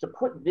to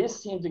put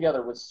this team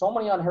together with so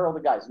many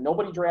unheralded guys,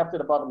 nobody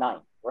drafted above 9,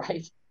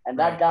 right? And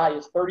that guy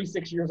is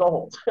 36 years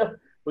old,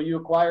 who you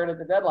acquired at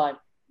the deadline.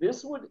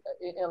 This would,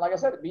 and like I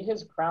said, be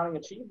his crowning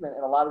achievement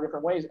in a lot of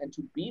different ways. And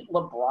to beat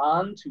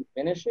LeBron to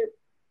finish it,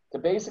 to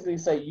basically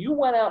say, you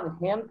went out and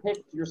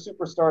handpicked your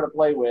superstar to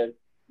play with,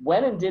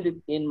 went and did it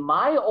in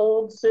my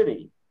old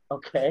city,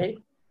 okay,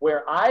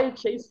 where I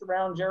chased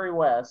around Jerry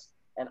West,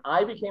 and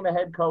I became a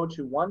head coach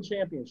who won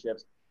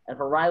championships, and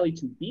for Riley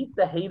to beat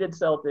the hated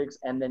Celtics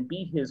and then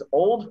beat his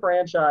old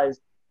franchise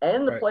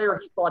and the player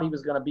he thought he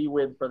was going to be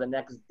with for the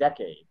next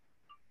decade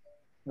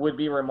would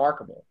be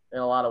remarkable in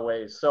a lot of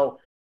ways. So,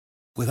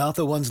 without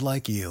the ones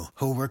like you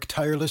who work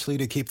tirelessly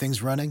to keep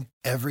things running,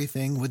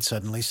 everything would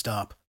suddenly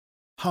stop.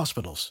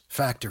 Hospitals,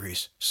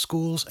 factories,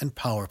 schools, and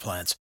power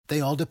plants, they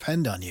all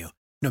depend on you.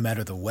 No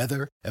matter the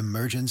weather,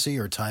 emergency,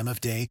 or time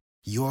of day,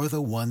 you're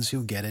the ones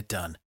who get it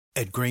done.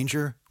 At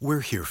Grainger,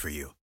 we're here for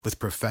you with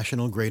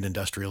professional-grade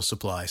industrial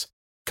supplies.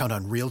 Count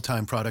on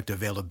real-time product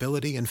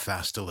availability and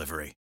fast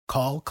delivery.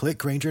 Call,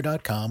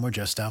 clickgrainger.com, or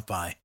just stop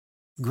by.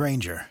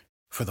 Grainger,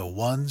 for the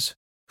ones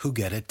who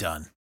get it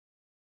done.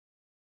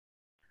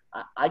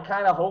 I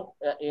kind of hope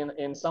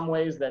in some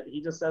ways that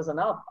he just says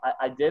enough.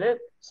 I did it.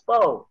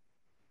 Spo,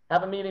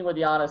 have a meeting with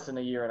Giannis in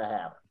a year and a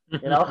half.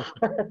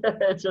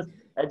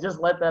 just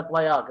let that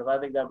play out, because I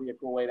think that'd be a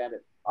cool way to end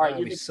it. All right,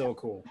 that'd be so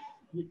cool.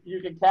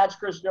 You can catch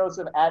Chris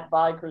Joseph at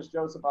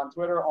 @ByChrisJoseph on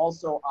Twitter,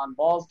 also on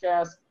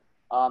Ballscast.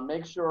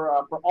 Make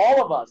sure for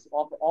all of us,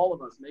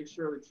 make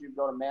sure that you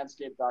go to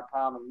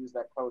manscaped.com and use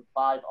that code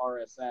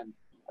 5RSN.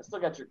 I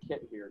still got your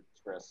kit here,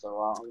 Chris, so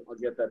I'll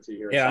get that to you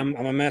here. Yeah, I'm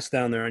a mess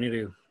down there. I need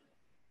to.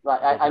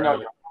 Right, I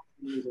know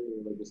you're using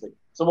it religiously.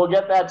 So we'll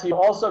get that to you.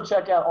 Also,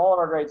 check out all of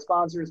our great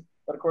sponsors.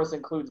 That, of course,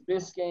 includes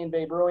Biscayne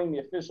Bay Brewing, the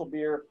official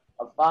beer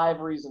of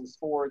 5 Reasons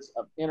Sports,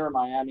 of Inter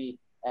Miami,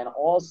 and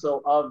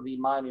also of the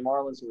Miami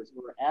Marlins, who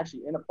are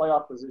actually in a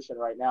playoff position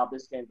right now.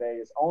 Biscayne Bay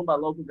is owned by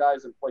local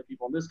guys and employ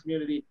people in this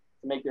community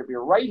to make their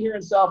beer right here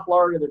in South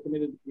Florida. They're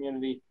committed to the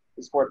community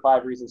to support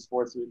 5 Reasons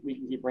Sports, so we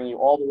can keep bringing you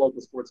all the local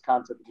sports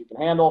content that you can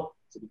handle.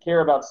 So if you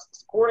care about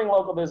supporting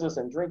local business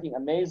and drinking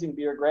amazing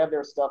beer, grab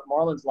their stuff,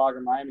 Marlins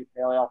Lager, Miami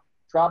Pale Ale,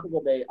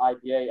 Tropical Bay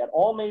IPA, at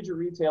all major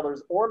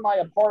retailers or my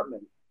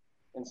apartment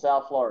in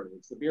South Florida.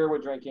 It's the beer we're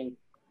drinking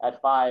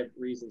at 5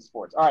 Reasons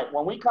Sports. All right,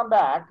 when we come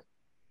back,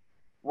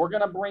 we're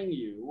going to bring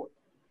you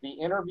the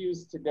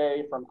interviews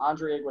today from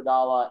Andre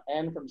Iguodala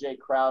and from Jay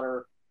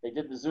Crowder. They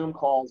did the Zoom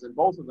calls, and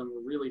both of them were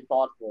really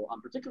thoughtful,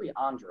 particularly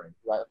Andre,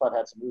 who I thought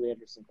had some really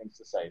interesting things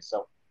to say.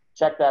 So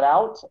check that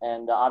out,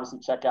 and obviously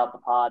check out the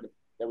pod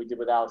that we did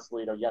with Alex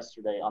Toledo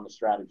yesterday on the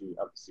strategy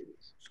of the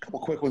series. Just a couple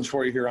quick ones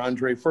for you here,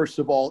 Andre. First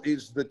of all,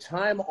 is the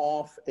time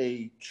off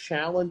a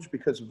challenge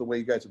because of the way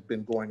you guys have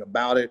been going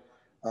about it,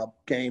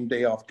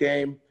 day off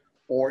game,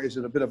 or is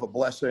it a bit of a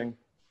blessing,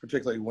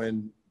 particularly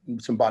when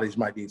some bodies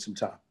might need some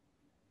time?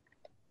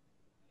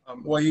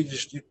 Well, you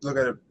look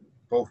at it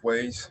both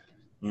ways.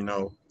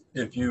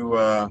 If you,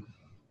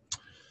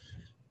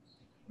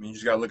 you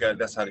just got to look at it.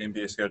 That's how the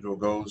NBA schedule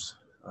goes.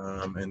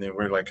 And then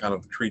we're like kind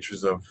of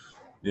creatures of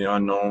the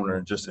unknown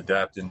or just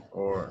adapting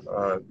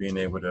or being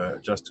able to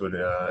adjust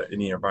to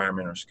any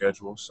environment or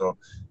schedule. So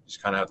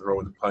just kind of have to roll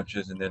with the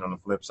punches. And then on the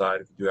flip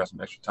side, if you do have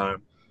some extra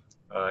time,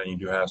 you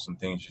do have some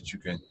things that you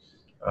can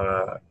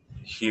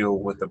heal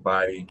with the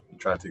body, and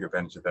try to take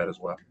advantage of that as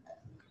well.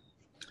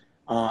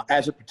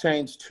 As it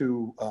pertains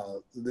to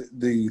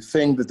the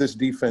thing that this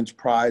defense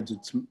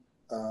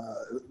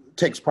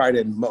takes pride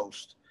in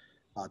most,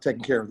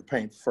 taking care of the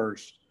paint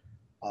first.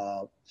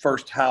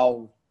 First,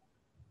 how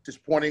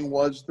disappointing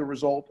was the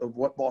result of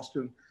what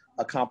Boston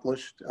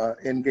accomplished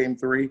in Game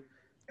 3,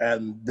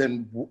 and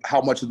then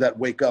how much did that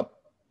wake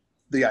up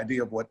the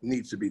idea of what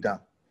needs to be done?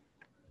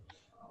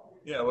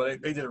 Yeah, well,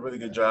 they did a really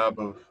good job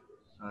of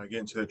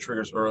getting to the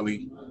triggers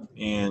early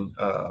and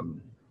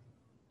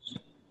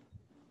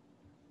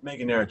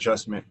making their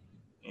adjustment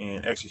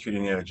and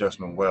executing their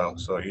adjustment well.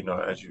 So,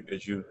 as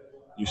you've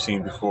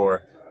seen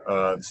before,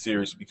 the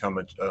series become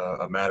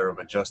a matter of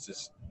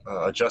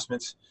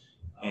adjustments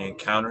and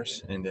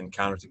counters, and then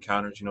counters to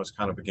counters. It's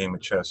kind of a game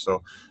of chess.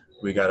 So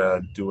we got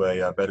to do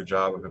a better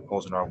job of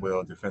imposing our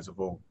will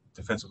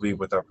defensively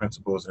with our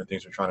principles and the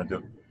things we're trying to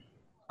do.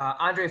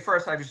 Andre,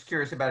 first, I was just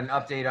curious about an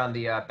update on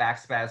the back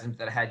spasms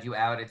that had you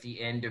out at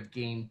the end of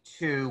Game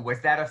 2. Was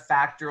that a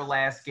factor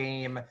last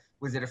game?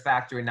 Was it a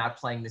factor in not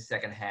playing the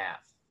second half?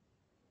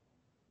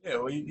 Yeah,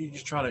 well, you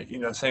just trying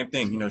to, same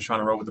thing, trying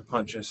to roll with the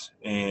punches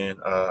and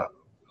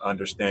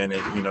understand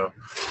that,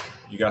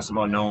 you got some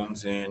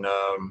unknowns and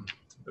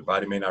the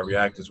body may not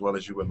react as well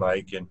as you would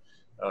like. And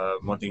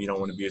one thing you don't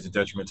want to be is a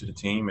detriment to the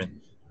team. And,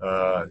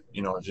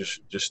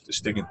 just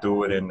sticking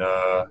through it and,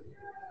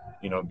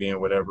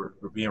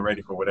 being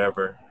ready for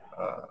whatever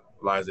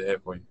lies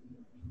ahead for you.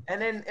 And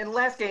then in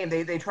last game,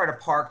 they try to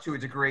park to a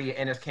degree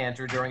Enes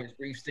Kanter during his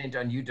brief stint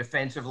on you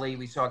defensively.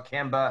 We saw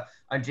Kemba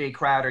on Jay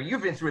Crowder.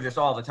 You've been through this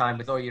all the time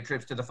with all your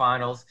trips to the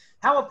finals.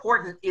 How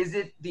important is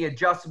it, the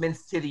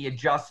adjustments to the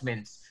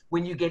adjustments,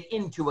 when you get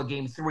into a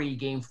Game 3,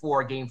 Game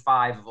 4, Game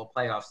 5 of a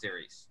playoff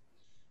series?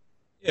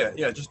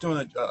 Yeah, just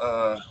doing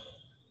a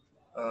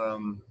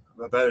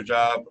better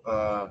job,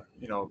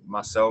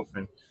 myself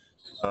and,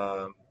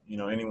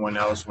 anyone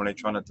else when they're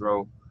trying to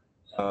throw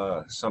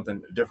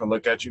something different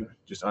look at you,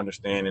 just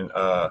understanding,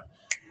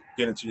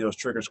 getting to those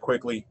triggers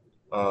quickly,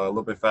 a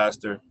little bit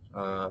faster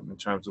in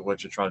terms of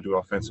what you're trying to do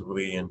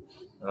offensively. And,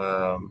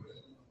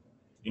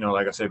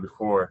 like I said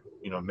before,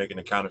 making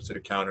the counters to the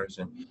counters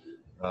and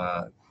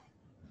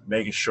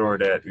making sure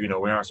that, we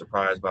aren't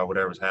surprised by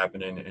whatever's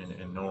happening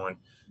and knowing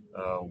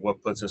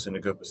what puts us in a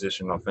good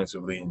position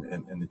offensively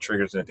and the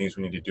triggers and the things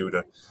we need to do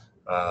to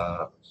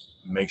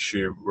make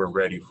sure we're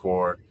ready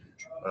for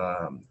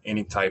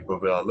any type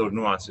of little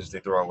nuances they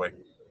throw our way.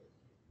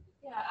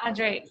 Yeah,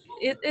 Andre,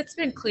 it's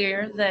been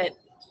clear that,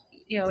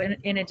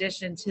 in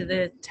addition to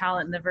the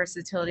talent and the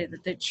versatility,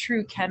 that the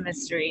true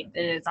chemistry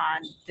that is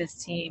on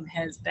this team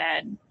has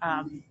been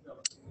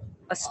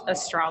a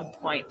strong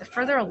point. The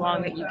further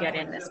along that you get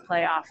in this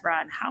playoff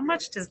run, how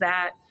much does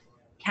that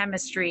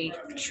chemistry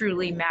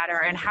truly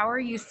matter, and how are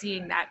you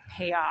seeing that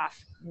pay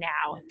off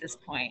now at this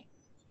point?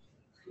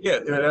 Yeah,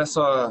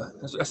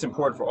 that's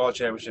important for all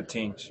championship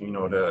teams,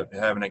 to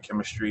having that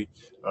chemistry,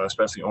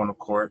 especially on the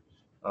court.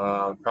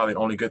 Probably the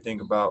only good thing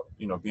about,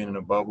 being in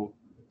a bubble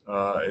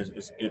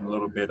is getting a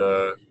little bit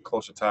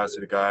closer ties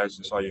to the guys.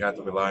 That's all you have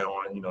to rely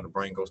on. The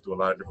brain goes through a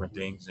lot of different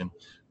things, and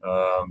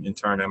in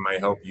turn that might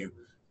help you,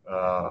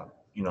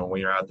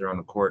 when you're out there on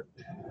the court,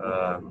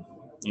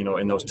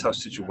 in those tough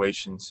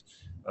situations,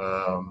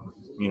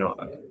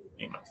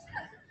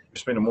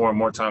 spending more and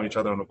more time with each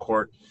other on the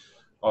court,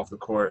 off the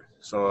court.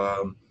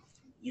 So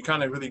you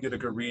kind of really get a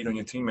good read on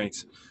your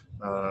teammates,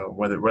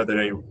 whether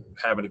they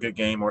having a good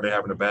game or they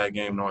having a bad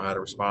game, knowing how to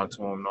respond to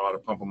them, know how to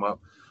pump them up.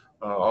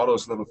 All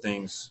those little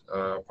things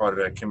are part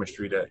of that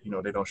chemistry that,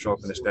 they don't show up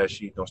in the stat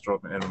sheet, don't show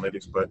up in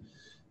analytics, but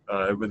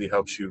it really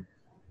helps you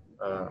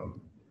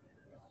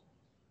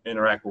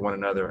interact with one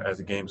another as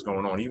the game's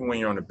going on, even when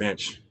you're on the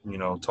bench,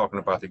 talking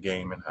about the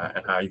game and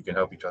how you can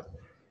help each other.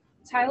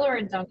 Tyler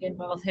and Duncan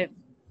both have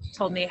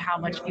told me how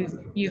much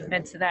you've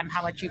meant to them,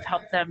 how much you've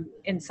helped them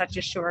in such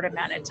a short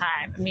amount of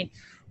time. I mean,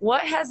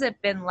 what has it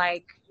been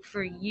like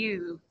for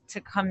you to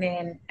come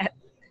in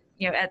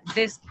at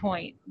this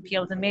point, be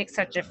able to make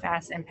such a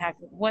fast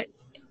impact?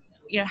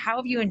 How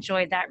have you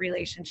enjoyed that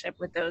relationship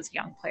with those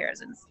young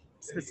players and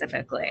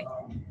specifically?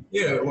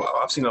 Yeah, well,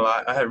 I've seen a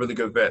lot. I had really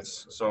good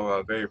vets,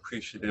 so very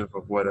appreciative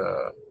of what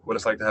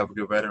it's like to have a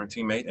good veteran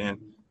teammate, and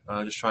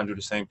just trying to do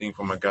the same thing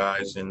for my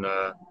guys. And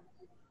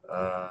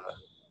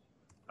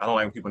I don't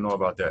like when people know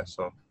about that,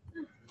 so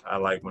I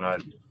like when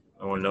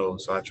no one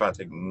knows. So I try to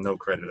take no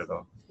credit at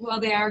all. Well,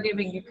 they are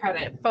giving you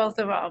credit, both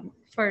of them,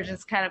 for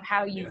just kind of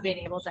how you've been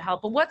able to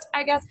help. But what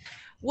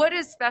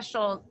is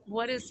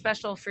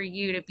special for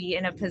you to be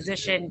in a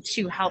position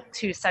to help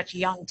to such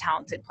young,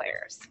 talented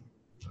players?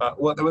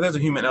 Well, there's a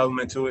human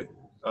element to it,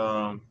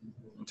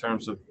 in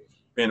terms of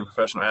being a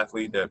professional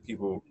athlete that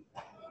people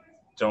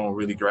don't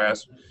really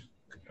grasp,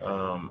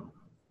 and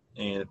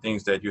the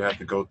things that you have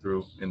to go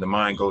through and the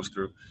mind goes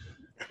through,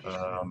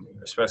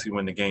 especially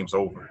when the game's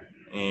over.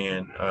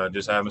 and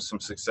just having some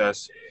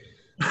success,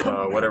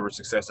 whatever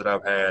success that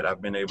I've had,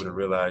 I've been able to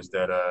realize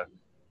that,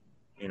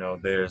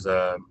 there's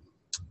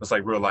it's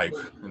like real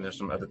life, and there's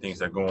some other things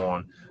that go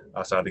on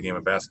outside the game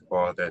of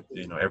basketball that,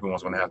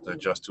 everyone's going to have to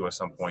adjust to at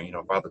some point.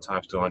 Father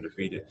Time's still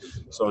undefeated.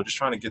 So just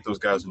trying to get those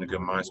guys in a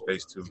good mind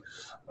space to,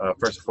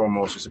 first and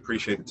foremost, just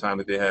appreciate the time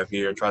that they have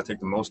here, try to take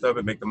the most of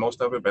it, make the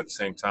most of it, but at the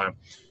same time,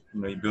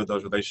 you build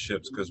those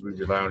relationships because we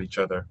rely on each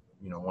other,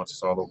 once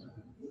it's all over.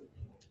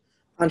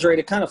 Andre,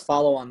 to kind of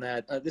follow on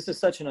that, this is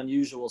such an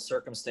unusual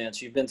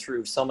circumstance. You've been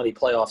through so many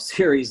playoff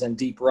series and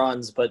deep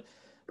runs, but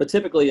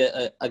typically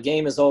a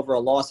game is over, a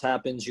loss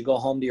happens, you go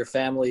home to your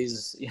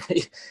families.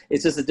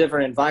 It's just a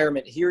different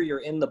environment. Here you're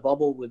in the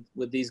bubble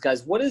with these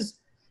guys. What has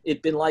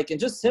it been like? And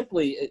just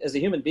simply as a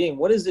human being,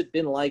 what has it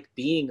been like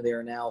being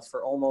there now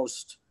for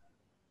almost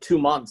 2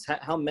 months?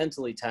 How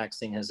mentally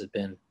taxing has it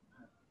been?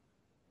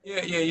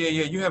 Yeah.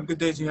 You have good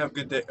days, you have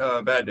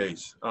bad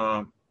days.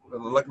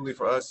 Luckily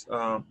for us,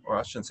 or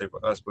I shouldn't say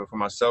for us, but for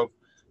myself,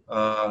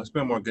 it's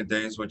been more good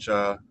days, which,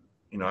 I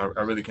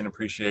really can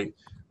appreciate.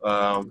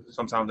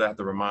 Sometimes I have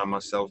to remind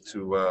myself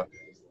to,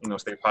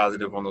 stay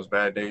positive on those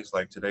bad days.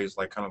 Like today's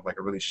kind of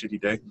a really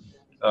shitty day,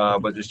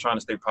 but just trying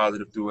to stay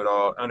positive through it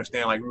all. I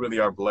understand we really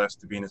are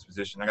blessed to be in this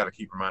position. I got to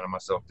keep reminding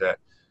myself that.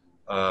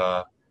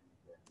 But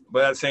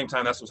at the same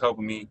time, that's what's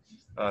helping me.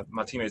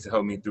 My teammates have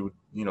helped me through,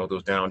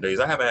 those down days.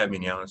 I haven't had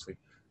many, honestly.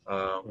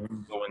 So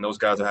when those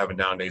guys are having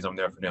down days, I'm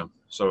there for them.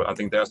 So I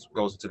think that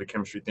goes into the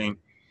chemistry thing,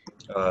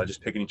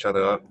 just picking each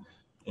other up.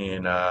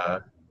 And, I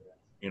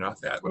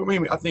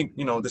think,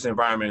 this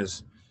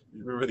environment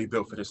we're really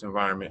built for this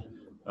environment.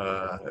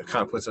 It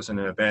kind of puts us in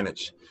an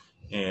advantage,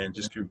 and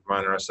just keep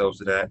reminding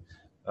ourselves of that.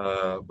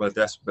 But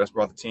that's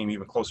brought the team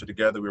even closer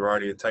together. We were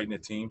already a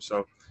tight-knit team.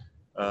 So,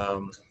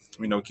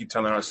 keep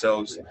telling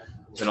ourselves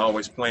and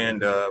always plan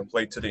to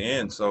play to the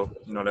end. So,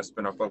 that's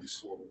been our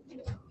focus.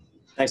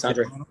 Thanks,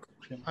 Andre.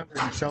 Andre,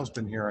 Michelle's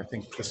been here, I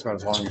think, just about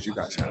as long as you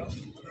guys have.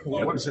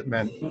 What has it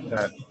meant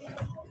that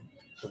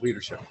the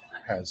leadership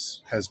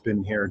has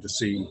been here to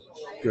see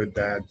good,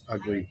 bad,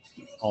 ugly,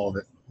 all of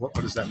it? What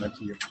has that meant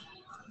to you?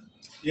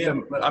 Yeah,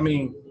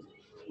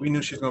 we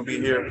knew she was going to be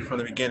here from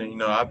the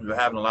beginning. I've been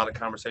having a lot of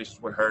conversations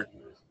with her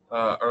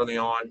early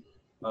on.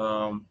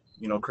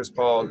 Chris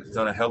Paul has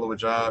done a hell of a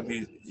job.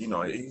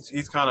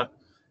 He's kind of,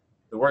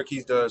 the work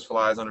he does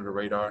flies under the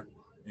radar,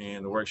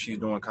 and the work she's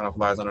doing kind of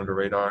flies under the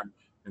radar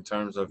in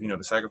terms of,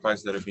 the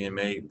sacrifices that are being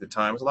made, the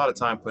time. There's a lot of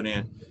time put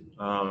in.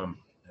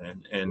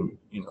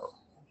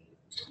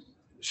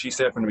 She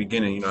said from the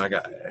beginning,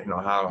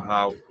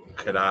 how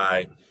could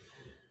I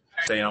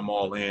say I'm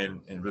all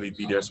in and really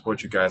be there to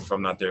support you guys if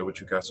I'm not there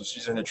with you guys? So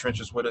she's in the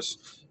trenches with us.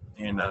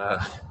 And,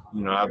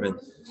 I've been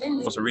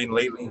also reading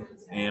lately.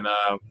 And,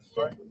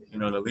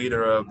 the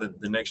leader of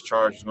the next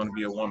charge is going to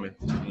be a woman.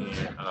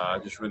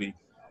 And just really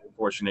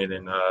fortunate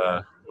and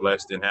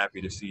blessed and happy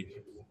to see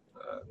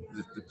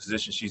the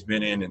position she's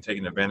been in and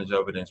taking advantage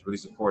of it, and really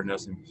supporting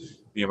us and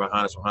being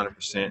behind us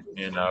 100%.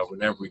 And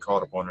whenever we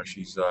called upon her,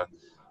 she's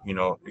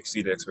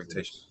exceeded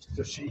expectations.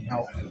 Does she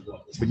help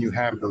when you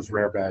have those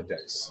rare bad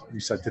days? You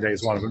said today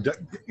is one of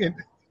them.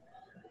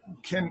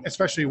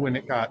 Especially when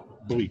it got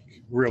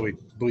really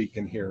bleak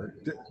in here.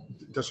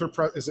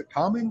 Is it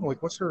calming?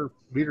 What's her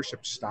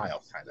leadership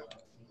style, kind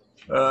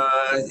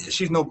of?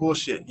 She's no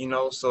bullshit,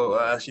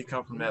 So she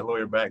come from that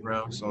lawyer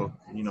background, so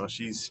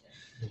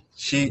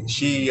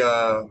she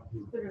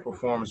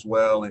performs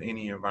well in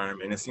any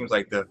environment. And it seems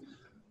like the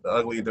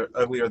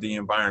uglier the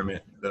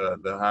environment,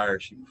 the higher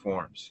she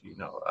performs,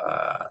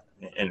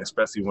 and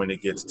especially when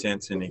it gets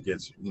tense and it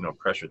gets,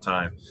 pressure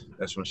time,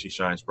 that's when she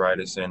shines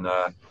brightest. And,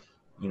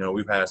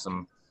 we've had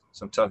some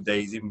tough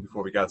days even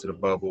before we got to the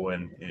bubble,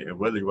 and it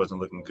really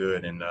wasn't looking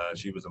good. And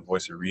she was a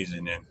voice of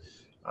reason. And,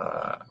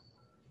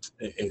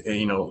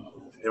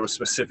 there were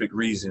specific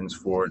reasons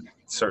for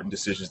certain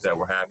decisions that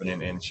were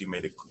happening, and she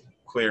made it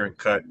clear and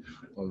cut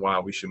on why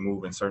we should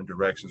move in certain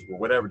directions, but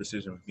whatever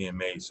decision was being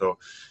made. So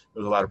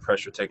there was a lot of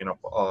pressure taken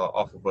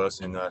off of us,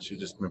 and she's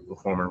just been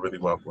performing really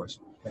well for us.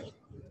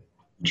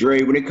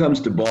 Dre, when it comes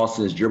to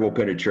Boston's dribble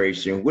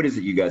penetration, what is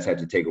it you guys have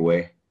to take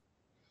away?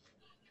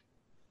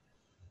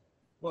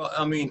 Well,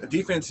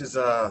 defense is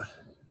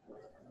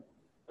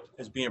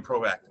being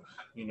proactive.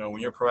 When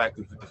you're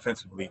proactive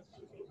defensively,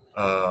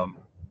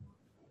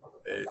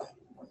 it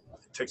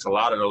takes a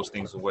lot of those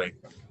things away.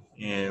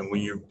 And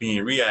when you're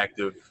being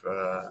reactive,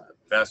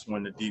 that's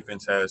when the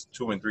defense has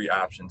 2 and 3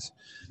 options.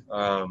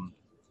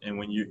 And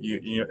when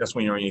that's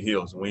when you're on your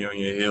heels. And when you're on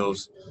your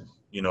heels,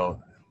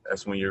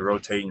 that's when you're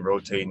rotating,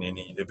 and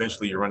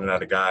eventually you're running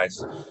out of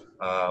guys,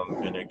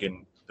 and you're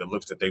getting the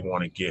looks that they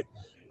want to get.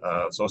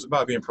 So it's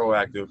about being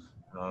proactive,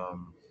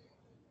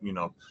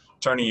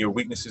 turning your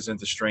weaknesses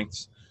into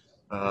strengths.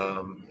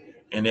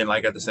 And then,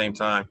 at the same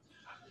time,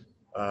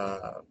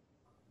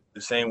 the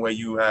same way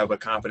you have a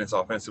confidence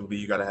offensively,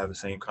 you got to have the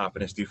same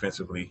confidence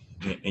defensively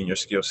in your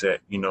skill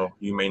set. You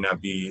may not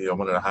be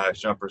one of the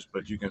highest jumpers,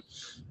 but you can,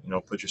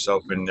 put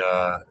yourself in,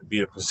 be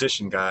a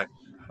position guy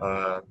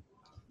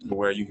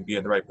where you can be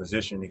in the right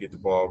position to get the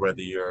ball,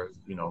 whether you're,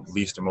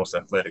 least or most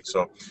athletic.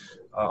 So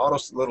all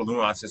those little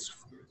nuances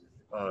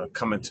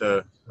come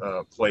into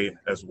play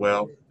as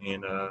well.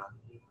 And,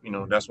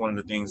 that's one of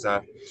the things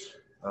I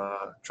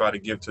try to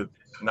give to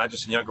not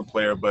just a younger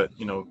player, but,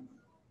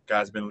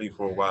 guys been in the league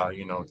for a while.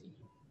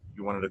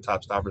 You're one of the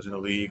top stoppers in the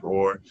league,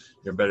 or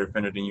you're a better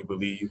defender than you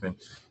believe. And,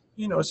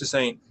 it's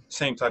the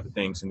same type of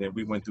things. And then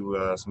we went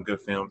through some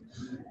good film,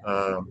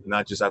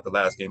 not just after the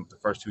last game, but the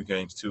first 2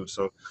 games too.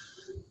 So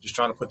just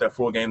trying to put that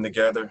full game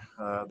together.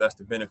 That's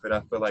the benefit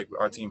I feel like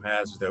our team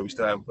has, is that we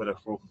still haven't put a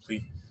full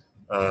complete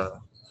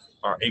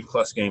our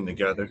 8+ game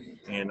together,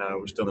 and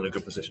we're still in a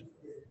good position.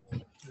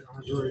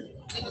 Andre,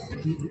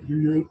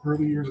 your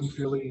early years in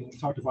Philly, you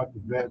talked about the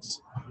vets.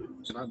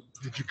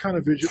 Did you kind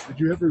of did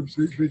you ever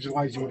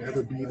visualize you would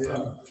ever be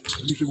there?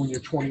 Usually when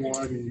you're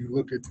 21 and you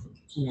look at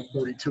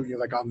 32, you're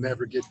like, I'll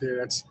never get there.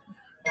 That's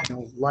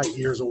light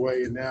years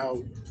away, and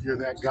now you're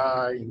that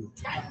guy. And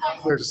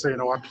players are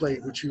saying, I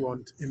played with you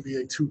on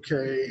NBA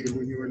 2K, and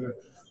when you were in the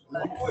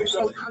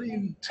 – how do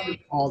you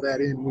take all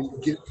that in when you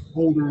get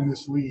older in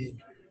this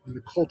league and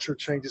the culture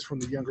changes from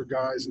the younger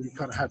guys and you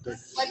kind of have to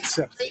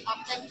accept it?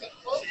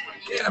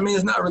 Yeah,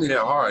 it's not really that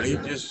hard.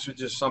 It's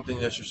just something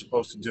that you're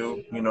supposed to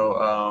do.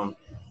 I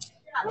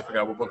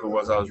forgot what book it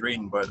was I was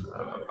reading, but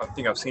I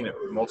think I've seen it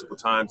multiple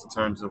times in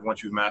terms of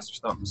once you've mastered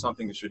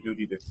something, it's your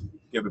duty to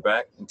give it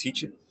back and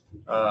teach it.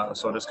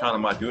 So that's kind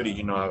of my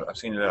duty. I've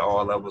seen it at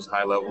all levels,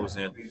 high levels,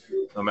 and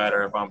no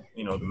matter if I'm,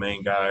 the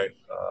main guy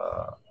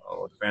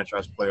or the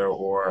franchise player,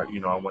 or,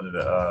 I'm one of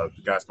the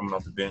guys coming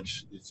off the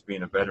bench, it's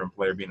being a veteran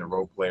player, being a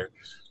role player,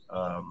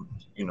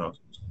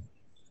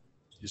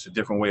 it's a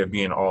different way of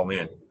being all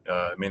in.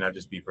 It may not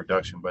just be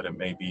production, but it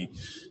may be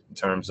in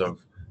terms of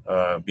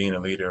being a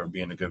leader,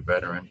 being a good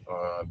veteran,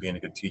 being a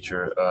good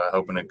teacher,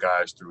 helping the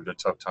guys through the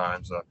tough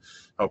times,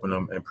 helping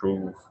them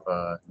improve,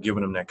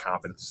 giving them that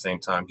confidence at the same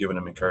time, giving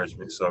them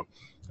encouragement. So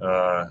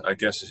I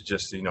guess it's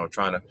just,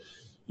 trying to,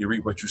 you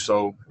reap what you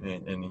sow,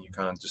 and then you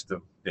kind of just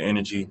the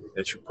energy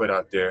that you put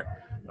out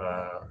there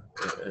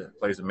it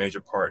plays a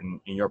major part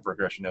in your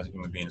progression as a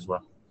human being as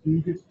well. Do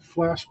you get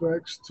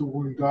flashbacks to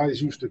when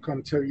guys used to kind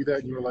of tell you that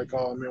and you were like,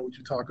 oh man, what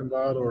you talking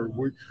about? Or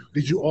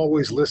did you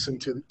always listen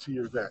to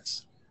your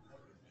vets?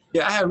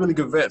 Yeah, I had really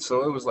good vets,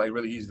 so it was like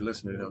really easy to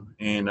listen to them,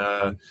 and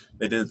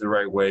they did it the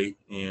right way.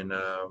 And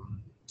I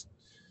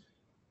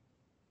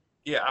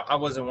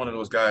wasn't one of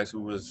those guys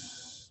who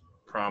was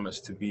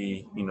promised to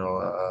be,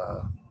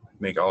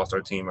 make an all-star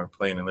team or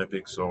play in the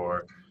Olympics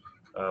or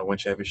win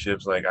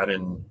championships. Like I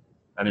didn't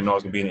know I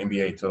was gonna be in the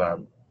NBA until I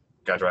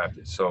got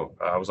drafted. So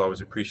I was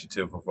always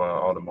appreciative of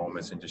all the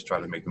moments and just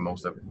try to make the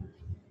most of it.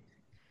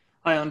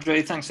 Hi,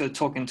 Andre. Thanks for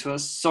talking to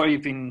us. Sorry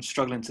you've been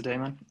struggling today,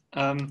 man.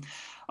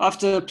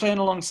 After playing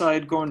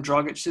alongside Goran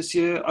Dragic this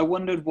year, I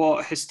wondered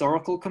what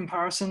historical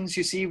comparisons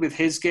you see with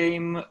his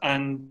game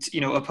and,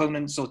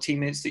 opponents or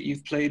teammates that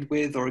you've played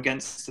with or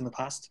against in the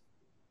past.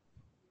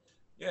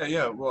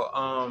 Yeah.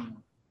 Well,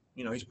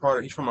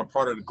 he's from a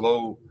part of the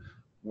globe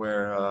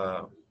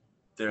where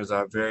there's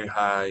a very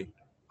high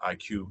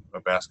IQ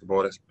of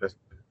basketball that's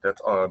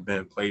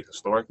been played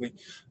historically.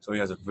 So he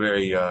has a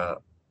very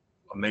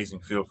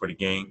amazing feel for the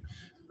game.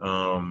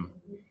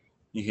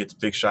 He hits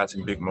big shots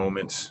in big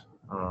moments.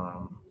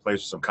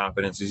 Plays with some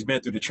confidence. He's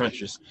been through the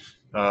trenches,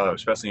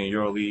 especially in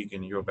EuroLeague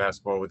and Euro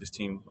basketball with his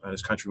team,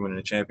 his country winning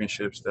the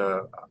championships.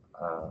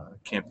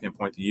 Can't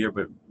pinpoint the year,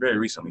 but very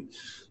recently.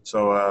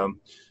 So,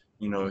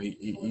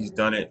 he's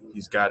done it.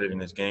 He's got it in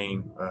his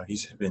game.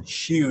 He's been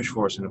huge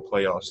for us in the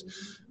playoffs.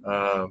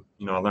 I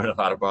learned a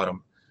lot about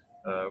him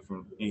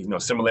from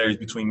similarities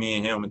between me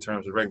and him in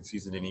terms of regular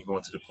season and he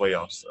going to the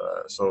playoffs.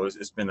 So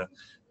it's been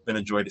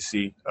a joy to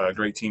see.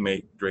 Great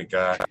teammate, great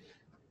guy.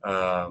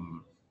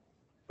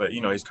 But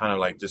he's kind of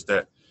like just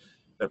that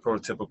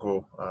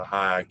prototypical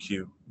high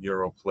IQ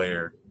Euro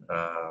player.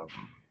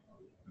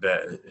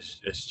 That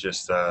it's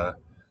just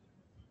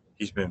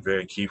he's been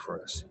very key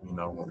for us.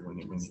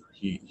 When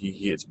he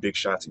hits big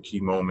shots in key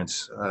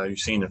moments. You've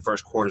seen in the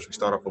first quarters we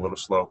start off a little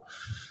slow.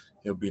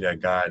 He'll be that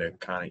guy that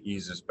kind of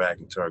eases back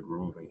into our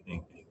groove, and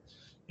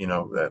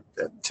that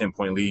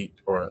 10-point lead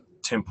or a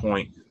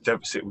 10-point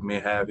deficit we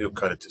may have, he'll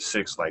cut it to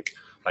 6 like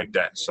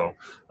that. So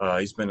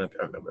he's been a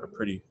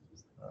pretty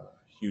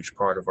huge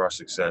part of our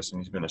success,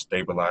 and he's been a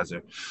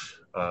stabilizer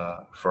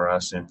for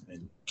us in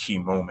key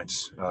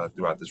moments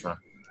throughout this run.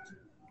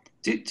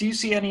 Do you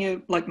see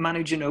any like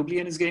Manu Ginobili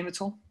in his game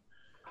at all?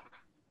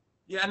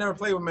 Yeah, I never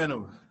played with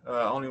Manu.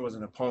 Only was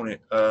an opponent.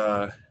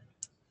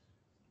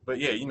 But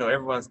yeah,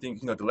 everyone's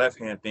thinking, the left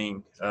hand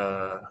thing.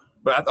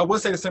 But I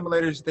would say the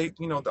simulators, they,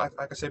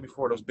 like I said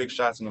before, those big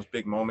shots and those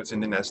big moments,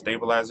 and then that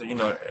stabilizer.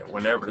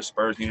 Whenever the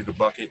Spurs needed a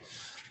bucket,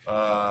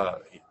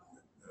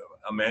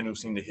 Manu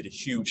seemed to hit a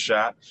huge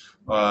shot.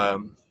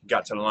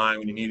 Got to the line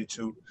when he needed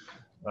to.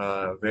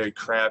 Very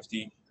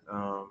crafty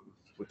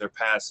with their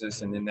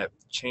passes, and then that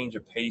change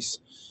of pace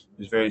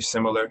is very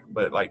similar,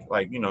 but like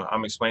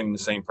I'm explaining the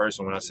same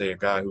person when I say a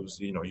guy who's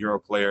Euro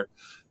player,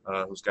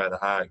 who's got a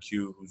high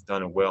IQ, who's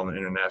done it well on an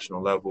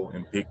international level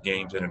in big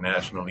games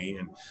internationally,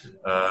 and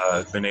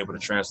been able to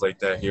translate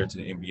that here to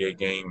the NBA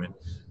game and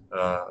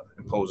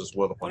impose as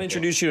well upon. I want to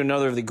introduce you to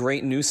another of the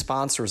great new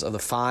sponsors of the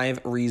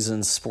 5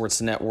 Reasons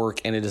Sports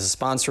Network, and it is a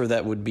sponsor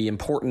that would be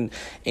important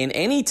in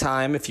any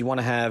time if you want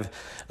to have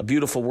a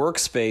beautiful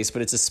workspace,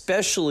 but it's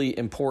especially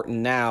important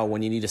now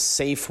when you need a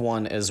safe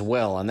one as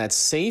well, and that's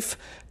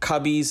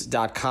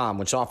safecubbies.com,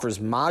 which offers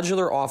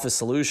modular office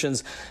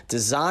solutions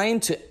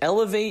designed to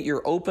elevate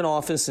your open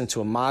office into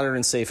a modern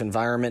and safe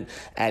environment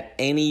at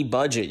any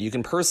budget. You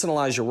can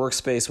personalize your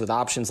workspace with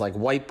options like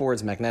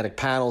whiteboards, magnetic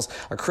panels,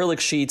 acrylic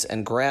sheets,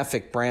 and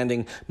graphic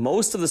branding.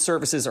 Most of the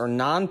surfaces are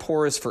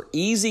non-porous for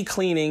easy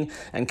cleaning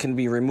and can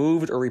be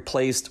removed or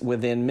replaced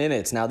within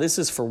minutes. Now, this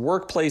is for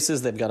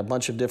workplaces. They've got a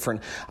bunch of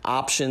different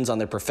options on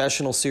their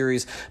professional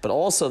series, but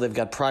also they've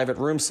got private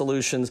room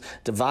solutions,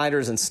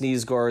 dividers and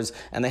sneeze guards,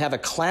 and they have a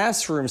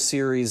classroom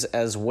series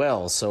as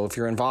well. So if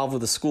you're involved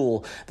with a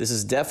school, this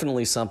is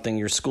definitely something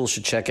your school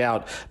should check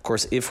out, of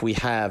course, if we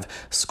have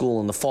school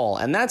in the fall.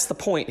 And that's the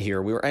point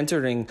here. We are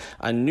entering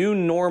a new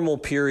normal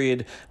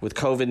period with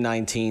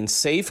COVID-19.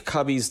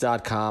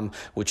 Safecubbies.com,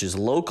 which is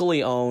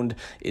locally owned,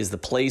 is the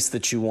place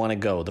that you want to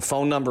go. The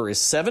phone number is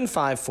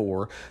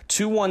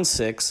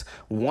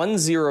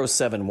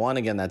 754-216-1071.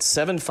 Again, that's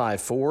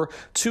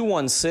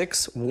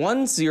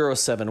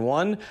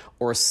 754-216-1071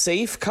 or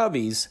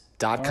safecubbies.com.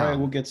 All right,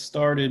 we'll get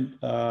started.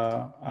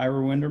 Ira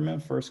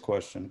Winderman, first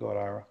question. Go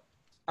ahead,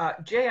 Ira.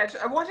 Jay,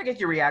 I want to get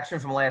your reaction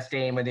from last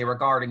game when they were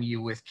guarding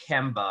you with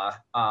Kemba.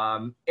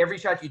 Every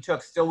shot you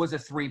took still was a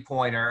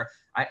three-pointer.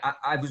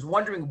 I was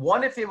wondering,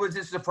 one, if it was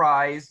a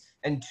surprise,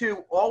 and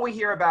two, all we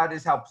hear about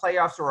is how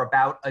playoffs are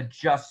about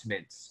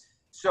adjustments.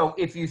 So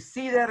if you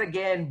see that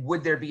again,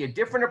 would there be a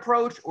different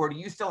approach, or do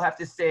you still have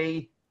to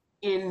stay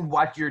in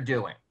what you're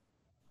doing?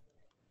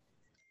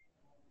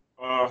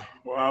 Well,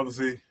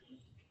 obviously,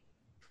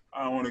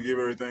 I don't want to give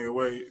everything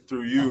away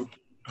through you.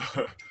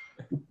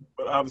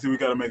 But obviously, we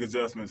got to make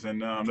adjustments,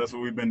 and that's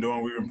what we've been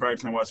doing. We've been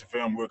practicing, watching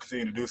film. We'll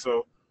continue to do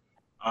so.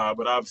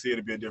 But obviously,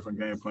 it'll be a different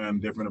game plan,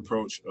 different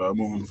approach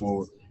moving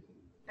forward.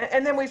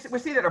 And then we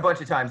see that a bunch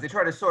of times. They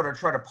try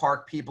to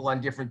park people on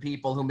different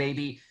people who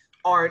maybe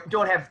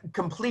don't have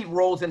complete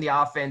roles in the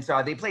offense.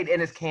 They played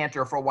Enes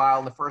Kanter for a while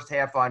in the first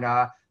half on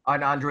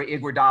Andre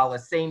Iguodala,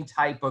 same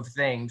type of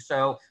thing.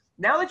 So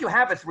now that you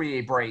have a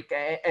 3-day break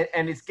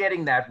and it's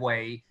getting that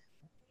way,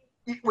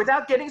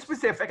 without getting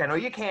specific, I know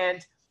you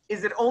can't,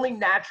 is it only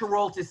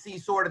natural to see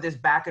sort of this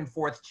back and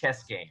forth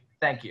chess game?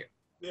 Thank you.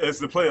 Yeah, it's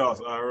the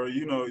playoffs, Ira.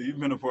 You know, you've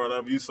been a part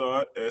of it. You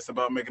saw it. It's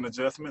about making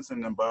adjustments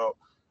and about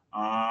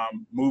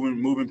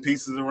moving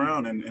pieces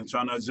around and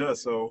trying to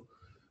adjust. So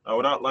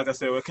without, like I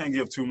said, I can't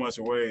give too much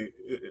away.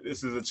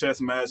 This is a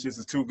chess match. This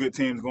is two good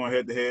teams going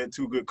head to head,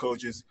 two good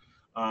coaches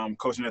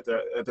coaching at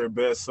their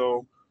best.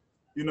 So,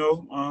 you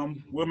know,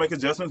 we'll make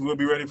adjustments. We'll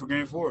be ready for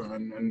Game 4,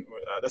 and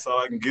that's all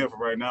I can give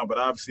right now. But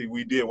obviously,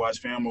 we did watch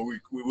film, or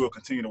we will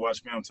continue to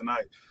watch film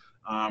tonight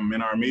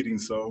in our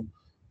meetings. So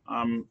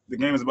the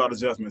game is about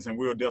adjustments, and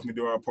we'll definitely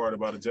do our part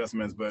about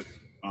adjustments. But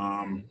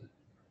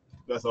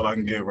that's all I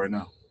can give right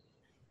now.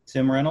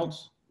 Tim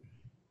Reynolds.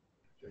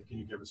 Can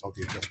you give us all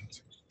the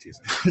adjustments?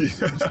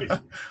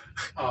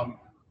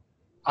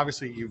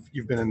 Obviously,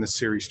 you've been in this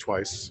series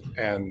twice,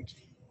 and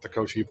the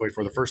coach you played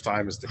for the first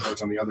time is the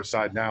coach on the other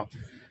side now.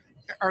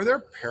 Are there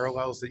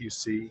parallels that you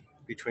see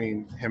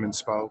between him and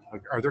Spo?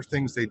 Like, are there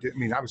things they do? I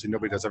mean, obviously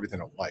nobody does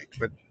everything alike,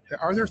 but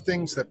are there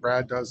things that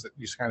Brad does that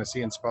you kind of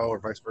see in Spo or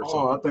vice versa?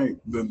 Oh, I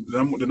think the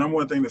number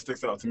one thing that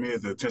sticks out to me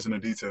is the attention to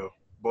detail.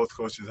 Both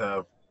coaches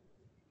have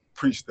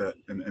preached that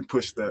and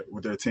pushed that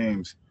with their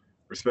teams,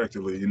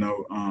 respectively. You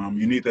know,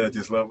 you need that at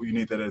this level. You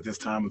need that at this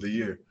time of the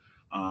year,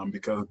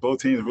 because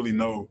both teams really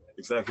know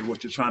exactly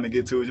what you're trying to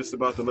get to. It's just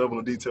about the level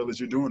of detail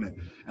that you're doing it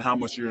and how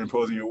much you're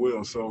imposing your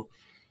will. So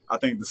I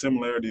think the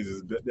similarities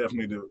is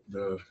definitely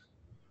the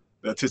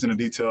attention to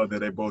detail that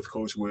they both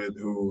coach with,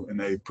 and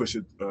they push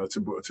it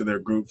to their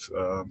groups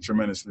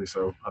tremendously.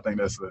 So I think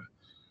that's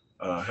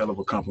a hell of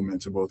a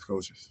compliment to both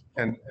coaches.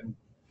 And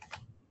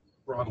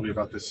broadly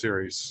about this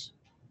series,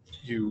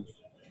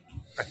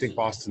 I think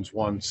Boston's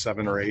won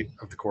 7 or 8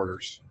 of the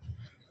quarters.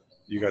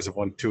 You guys have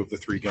won 2 of the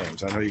 3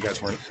 games. I know you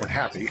guys weren't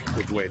happy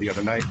with the way the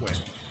other night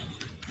went,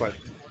 but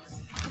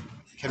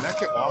can that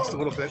get lost a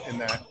little bit in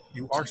that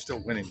you are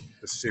still winning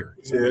the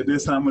series? Yeah, at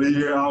this time of the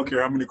year, I don't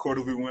care how many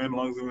quarters we win, as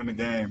long as we win the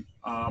game.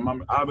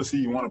 Obviously,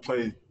 you want to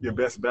play your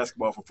best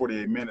basketball for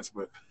 48 minutes,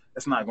 but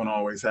it's not going to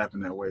always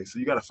happen that way. So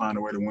you got to find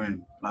a way to win.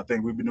 And I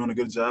think we've been doing a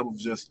good job of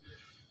just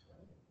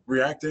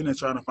reacting and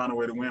trying to find a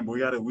way to win. But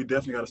we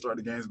definitely got to start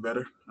the games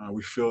better.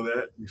 We feel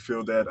that. We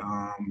feel that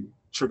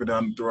trickle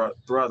down throughout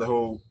the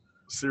whole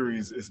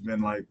series. It's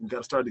been like we got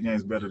to start the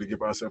games better to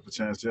give ourselves a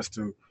chance just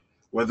to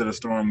weather the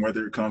storm,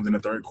 whether it comes in the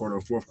third quarter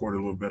or fourth quarter a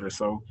little better.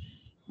 So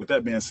with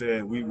that being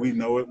said, we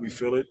know it, we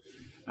feel it,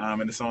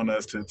 and it's on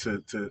us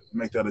to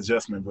make that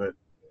adjustment. But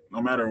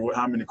no matter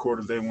how many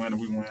quarters they win or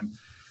we win,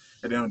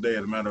 at the end of the day,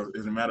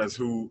 it matters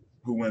who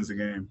wins the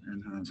game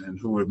and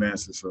who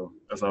advances. So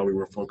that's all we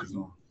were focused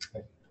on.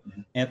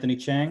 Anthony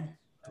Chang.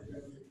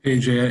 Hey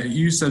Jay,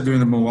 you said during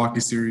the Milwaukee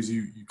series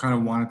you kind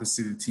of wanted to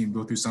see the team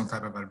go through some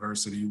type of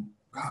adversity.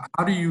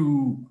 How do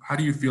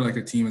you feel like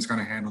the team has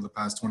kind of handled the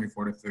past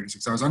 24 to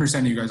 36 hours? I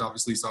understand you guys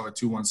obviously still have a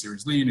 2-1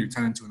 series lead and you're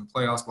 10-2 in the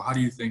playoffs, but how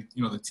do you think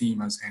the team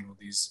has handled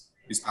these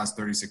past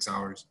 36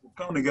 hours?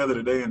 Coming together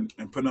today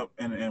and putting up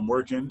and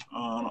working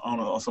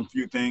on some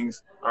few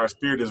things. Our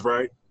spirit is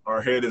right,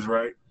 our head is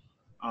right,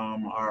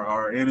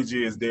 our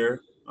energy is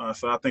there.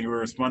 So I think we're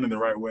responding the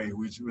right way.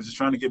 We're just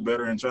trying to get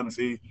better and trying to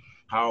see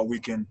how we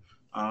can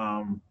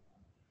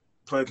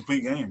play a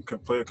complete game,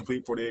 play a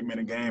complete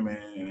 48-minute game,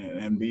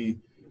 and be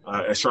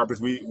as sharp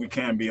as we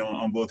can be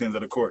on both ends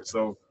of the court.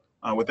 So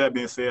with that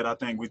being said, I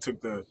think we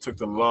took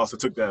the loss or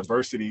took the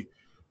adversity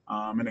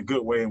in a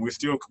good way, and we're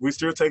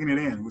still taking it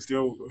in. We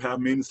still have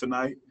meetings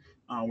tonight.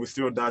 We're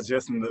still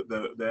digesting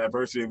the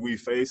adversity we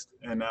faced,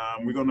 and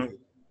we're gonna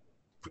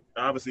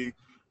obviously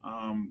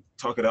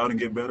talk it out and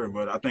get better.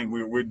 But I think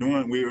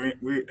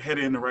we're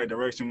headed in the right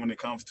direction when it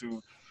comes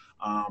to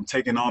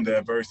taking on the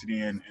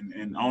adversity and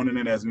owning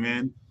it as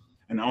men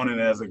and owning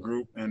it as a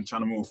group and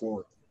trying to move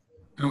forward.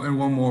 And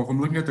one more, if I'm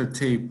looking at the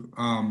tape,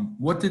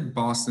 what did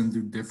Boston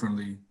do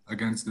differently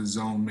against the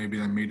zone maybe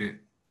that made it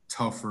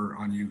tougher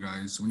on you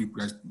guys when you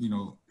guys,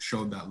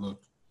 showed that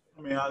look?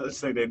 I mean, I just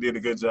think they did a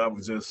good job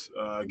of just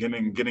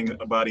getting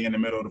a body in the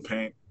middle of the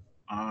paint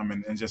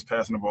and just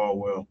passing the ball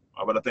well.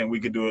 But I think we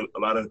could do a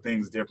lot of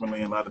things differently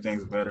and a lot of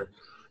things better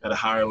at a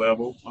higher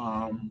level.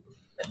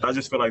 I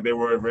just feel like they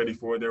were ready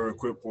for it, they were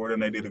equipped for it,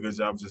 and they did a good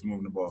job of just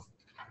moving the ball.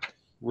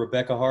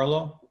 Rebecca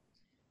Harlow.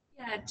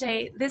 Yeah,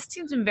 Jay, this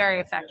team's been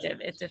very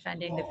effective at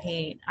defending the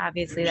paint.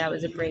 Obviously, that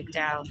was a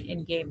breakdown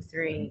in Game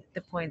 3,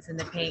 the points in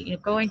the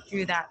paint. Going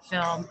through that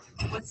film,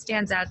 what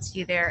stands out to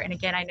you there? And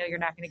again, I know you're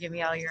not going to give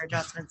me all your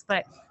adjustments,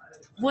 but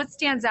what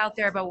stands out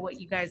there about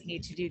what you guys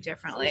need to do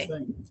differently?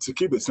 To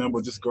keep it simple,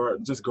 just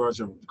guard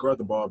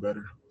the ball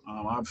better.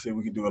 Obviously,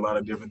 we can do a lot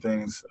of different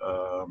things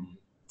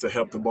to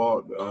help the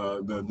ball,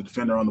 the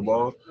defender on the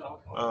ball.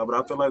 But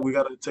I feel like we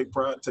got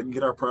to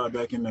get our pride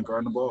back in and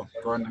guarding the ball,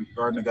 guarding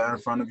the guy in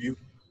front of you.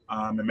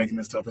 And making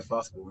this tough as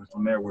possible. And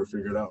from there, we'll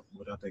figure it out.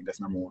 But I think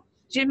that's number one.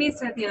 Jimmy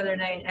said the other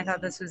night, I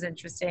thought this was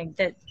interesting,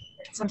 that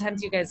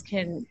sometimes you guys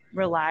can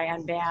rely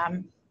on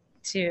Bam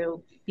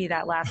to be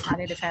that last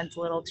line of defense a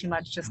little too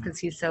much just because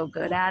he's so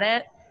good at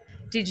it.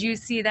 Did you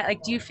see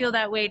that? Do you feel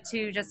that way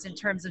too, just in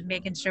terms of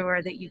making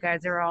sure that you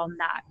guys are all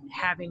not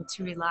having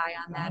to rely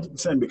on that? I'm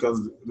saying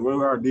because the way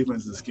our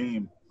defense is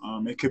schemed,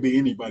 it could be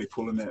anybody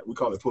pulling that. We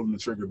call it pulling the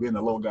trigger, being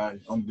the low guy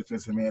on the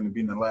defensive end and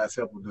being the last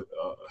help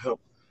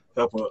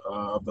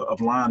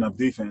of line of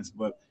defense.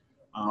 But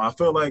I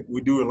feel like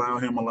we do allow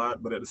him a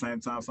lot, but at the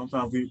same time,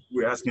 sometimes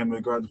we ask him to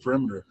guard the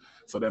perimeter.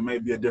 So that may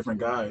be a different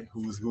guy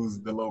who's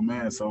the low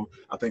man. So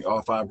I think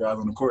all 5 guys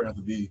on the court have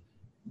to be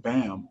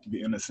Bam,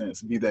 in a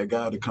sense, be that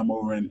guy to come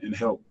over and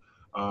help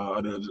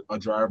a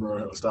driver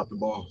or stop the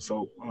ball.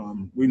 So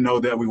we know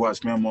that we watch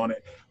film on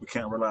it. We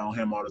can't rely on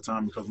him all the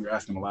time because we're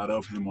asking a lot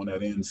of him on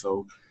that end.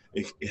 So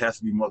it has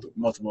to be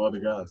multiple other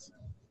guys.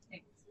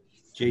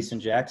 Jason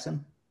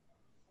Jackson.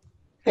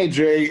 Hey,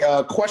 Jay,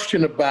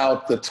 question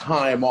about the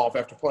time off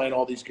after playing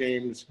all these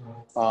games,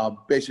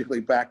 basically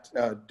back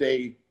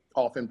day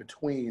off in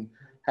between.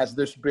 Has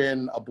this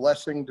been a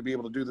blessing to be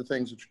able to do the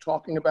things that you're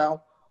talking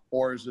about,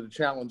 or is it a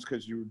challenge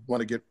because you want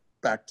to get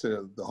back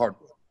to the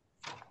hardwood?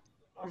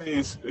 I mean,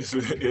 it's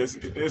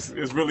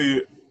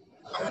really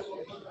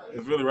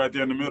right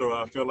there in the middle.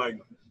 I feel like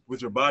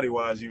with your body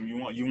wise,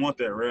 you want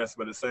that rest,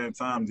 but at the same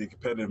time, the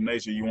competitive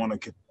nature, you want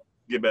to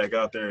get back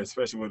out there,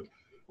 especially with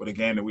a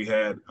game that we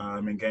had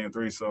in Game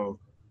 3. So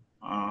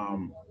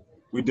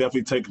we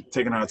definitely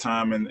taking our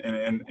time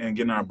and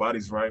getting our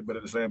bodies right. But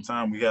at the same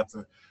time, we have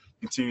to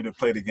continue to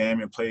play the game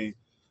and play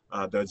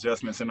the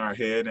adjustments in our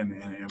head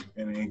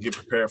and get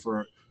prepared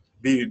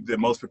be the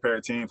most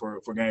prepared team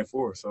for Game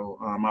 4. So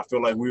I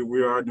feel like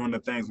we are doing the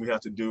things we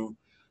have to do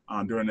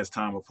during this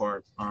time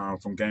apart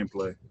from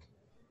gameplay.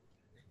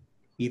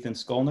 Ethan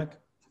Skolnick.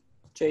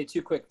 Jay,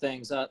 2 quick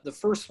things. The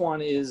first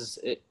one is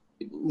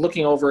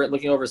looking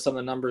over some of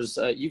the numbers.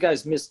 You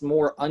guys missed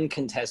more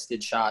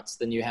uncontested shots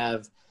than you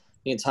have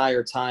the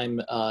entire time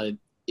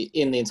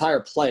in the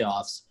entire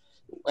playoffs.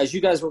 As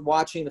you guys were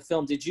watching the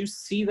film, did you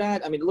see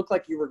that? I mean, it looked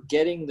like you were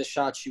getting the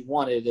shots you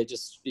wanted. It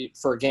just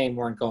for a game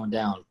weren't going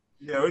down.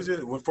 Yeah, it was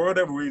just for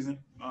whatever reason.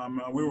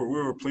 We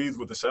were pleased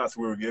with the shots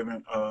we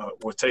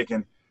were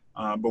taking,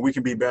 but we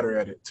can be better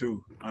at it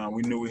too.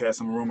 We knew we had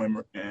some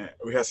room and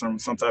we had some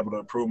type of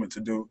improvement to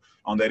do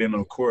on that end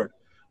of the court.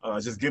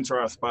 Just getting to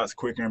our spots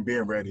quicker and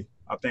being ready.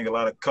 I think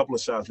a couple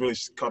of shots really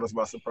caught us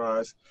by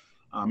surprise.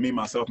 Me,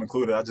 myself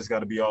included. I just got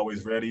to be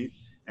always ready.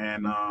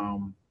 And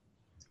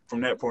from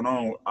that point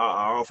on,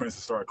 our offense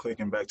started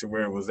clicking back to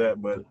where it was at.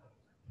 But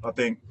I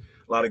think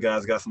a lot of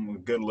guys got some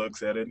good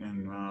looks at it,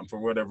 and for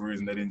whatever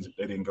reason, they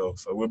didn't go.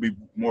 So we'll be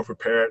more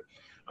prepared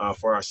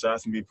for our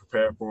shots and be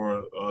prepared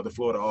for the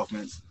Florida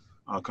offense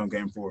come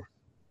Game 4.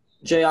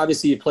 Jay,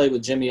 obviously you played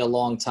with Jimmy a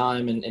long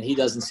time, and he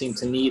doesn't seem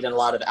to need a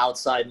lot of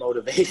outside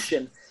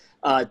motivation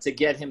to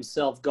get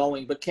himself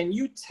going. But can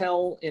you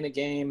tell in a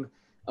game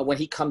when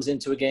he comes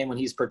into a game when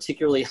he's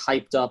particularly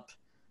hyped up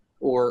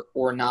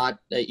or not,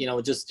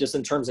 just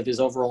in terms of his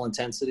overall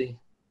intensity?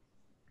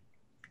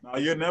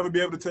 You'll never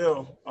be able to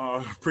tell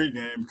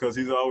pregame because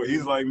he's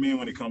like me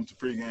when it comes to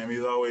pregame.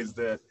 He's always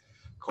that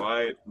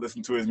quiet,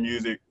 listen to his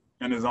music,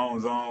 in his own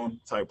zone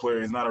type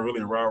player. He's not a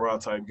really rah-rah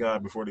type guy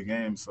before the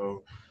game.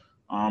 So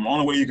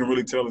only way you can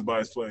really tell is by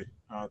his play.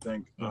 I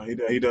think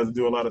he does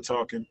do a lot of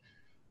talking.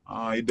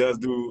 He does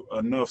do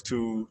enough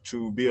to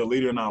be a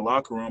leader in our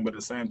locker room, but at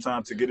the same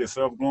time, to get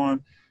himself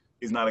going,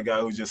 he's not a guy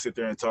who just sit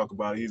there and talk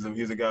about it.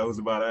 He's a guy who's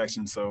about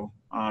action. So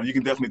you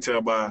can definitely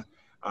tell by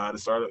the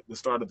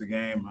start of the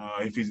game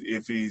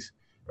if he's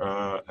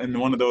in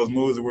one of those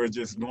moves where it's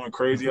just going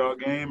crazy all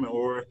game,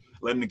 or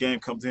letting the game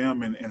come to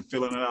him and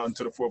filling it out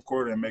into the fourth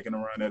quarter and making a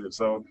run at it.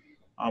 So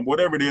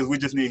whatever it is, we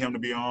just need him to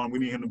be on. We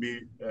need him to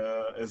be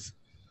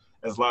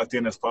as locked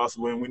in as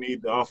possible, and we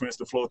need the offense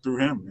to flow through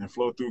him and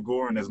flow through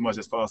Goran as much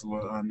as possible.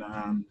 And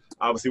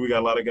obviously, we got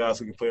a lot of guys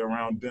who can play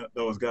around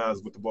those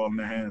guys with the ball in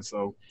their hands.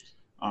 So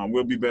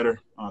we'll be better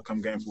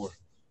come game 4.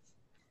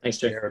 Thanks,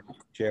 Jay.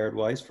 Jared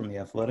Weiss from The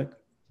Athletic.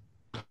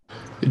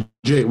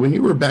 Jay, when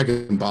you were back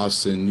in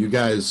Boston, you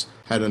guys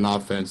had an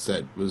offense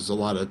that was a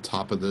lot of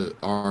top of the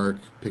arc,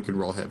 pick and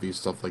roll heavy,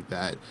 stuff like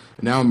that.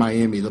 And now in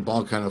Miami, the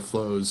ball kind of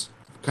flows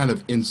kind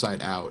of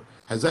inside out.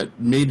 Has that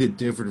made it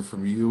different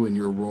from you and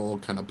your role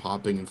kind of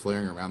popping and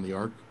flaring around the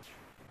arc?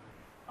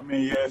 I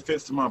mean, yeah, it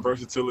fits to my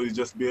versatility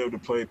just to be able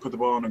to put the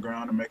ball on the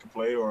ground and make a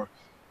play or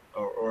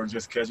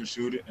just catch and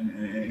shoot it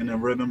in a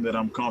rhythm that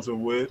I'm comfortable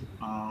with.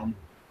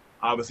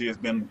 Obviously, it's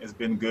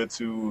been good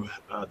to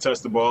touch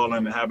the ball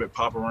and have it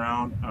pop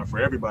around for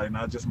everybody,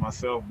 not just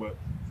myself, but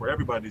for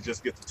everybody to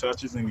just get the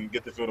touches and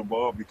get to feel the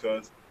ball,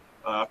 because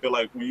I feel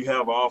like when you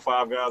have all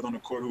 5 guys on the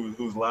court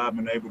who's live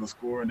and able to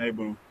score and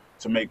able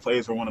to make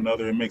plays for one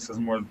another, it makes us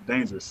more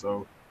dangerous.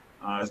 So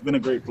it's been a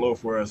great flow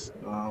for us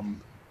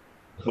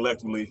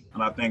collectively,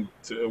 and I think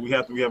we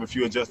have a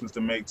few adjustments to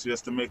make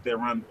just to make that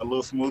run a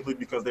little smoothly,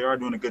 because they are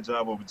doing a good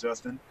job of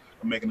adjusting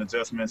and making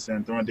adjustments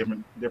and throwing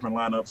different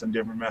lineups and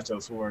different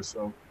matchups for us.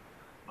 So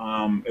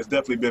it's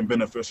definitely been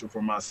beneficial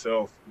for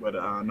myself, but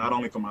not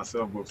only for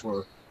myself, but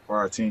for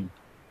our team.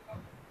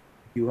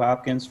 Hugh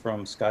Hopkins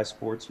from Sky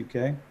Sports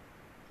UK.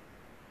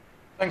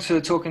 Thanks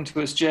for talking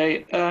to us,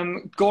 Jay.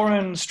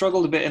 Goran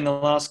struggled a bit in the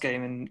last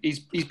game, and he's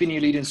been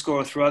your leading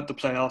scorer throughout the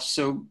playoffs.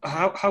 So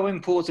how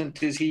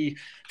important is he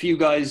for you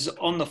guys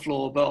on the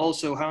floor, but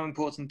also how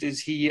important is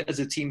he as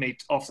a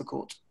teammate off the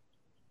court?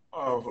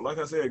 Like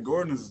I said,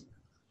 Goran is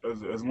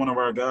one of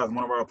our guys,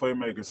 one of our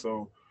playmakers.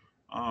 So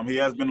he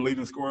has been a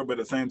leading scorer, but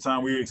at the same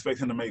time, we expect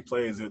him to make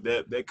plays.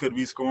 That could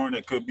be scoring,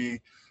 that could be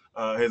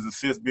his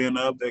assists being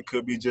up, that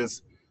could be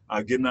just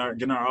getting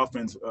our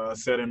offense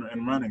set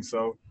and running.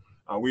 So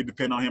we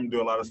depend on him to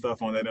do a lot of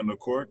stuff on that end of the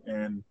court,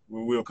 and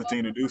we will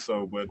continue to do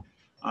so. But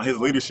his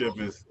leadership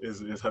is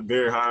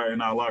very high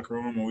in our locker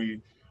room,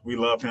 and we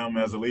love him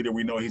as a leader.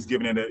 We know he's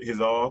giving it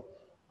his all.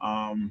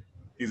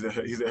 He's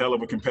a hell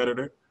of a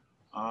competitor.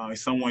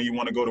 He's someone you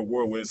want to go to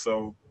war with.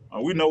 So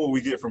we know what we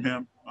get from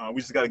him.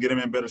 We just got to get him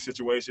in better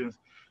situations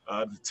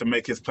to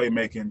make his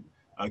playmaking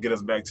get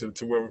us back to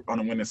where we're on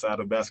the winning side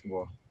of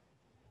basketball.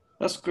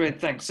 That's great,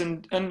 thanks.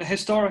 And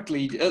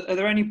historically, are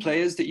there any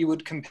players that you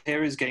would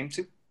compare his game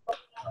to?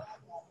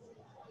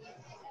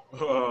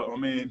 I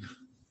mean,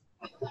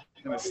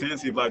 in a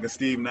sense, he's like a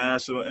Steve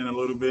Nash in a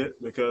little bit,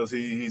 because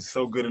he's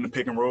so good in the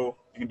pick and roll.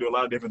 He can do a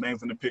lot of different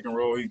things in the pick and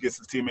roll. He gets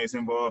his teammates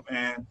involved,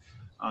 and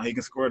he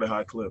can score at a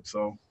high clip.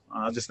 So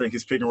I just think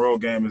his pick and roll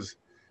game is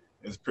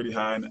pretty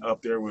high and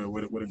up there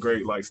with a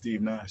great like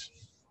Steve Nash.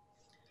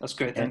 That's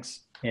great,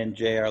 thanks. And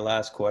Jay, our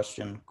last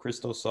question,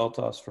 Christos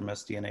Saltos from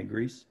SDNA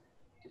Greece.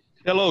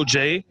 Hello,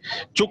 Jay.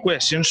 2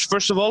 questions.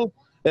 First of all,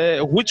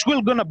 which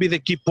will gonna be the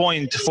key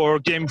point for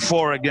Game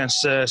 4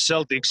 against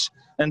Celtics?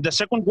 And the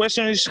second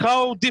question is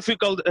how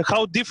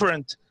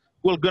different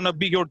will gonna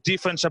be your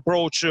defense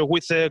approach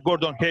with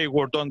Gordon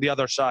Hayward on the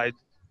other side?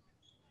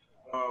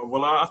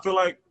 Well, I feel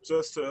like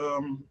just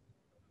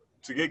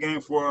to get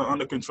Game 4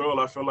 under control,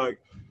 I feel like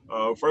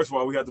first of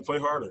all we have to play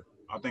harder.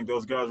 I think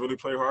those guys really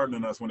play harder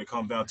than us when it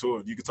comes down to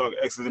it. You can talk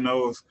X's and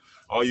O's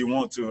all you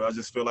want to. I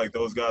just feel like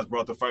those guys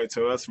brought the fight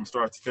to us from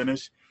start to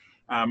finish.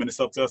 And it's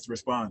up to us to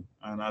respond.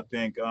 And I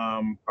think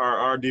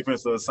our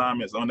defensive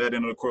assignments on that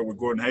end of the court with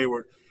Gordon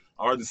Hayward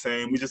are the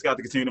same. We just got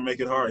to continue to make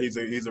it hard. He's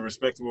a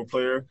respectable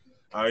player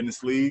in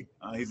this league.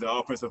 He's an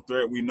offensive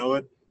threat. We know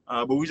it.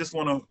 But we just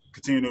want to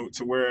continue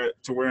to wear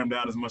him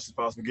down as much as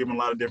possible, give him a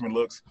lot of different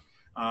looks,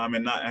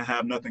 and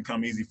have nothing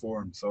come easy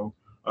for him. So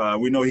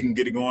we know he can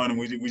get it going, and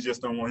we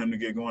just don't want him to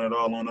get going at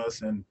all on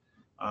us. And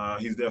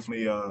he's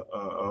definitely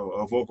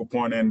a vocal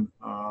point in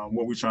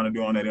what we're trying to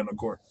do on that end of the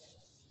court.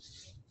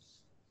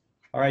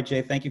 All right,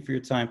 Jay, thank you for your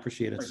time.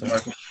 Appreciate it, sir.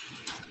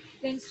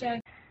 Thanks, Jay.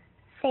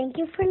 Thank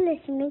you for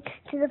listening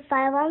to the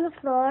 5 on the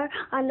Floor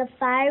on the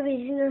 5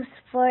 Regional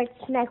Sports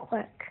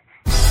Network.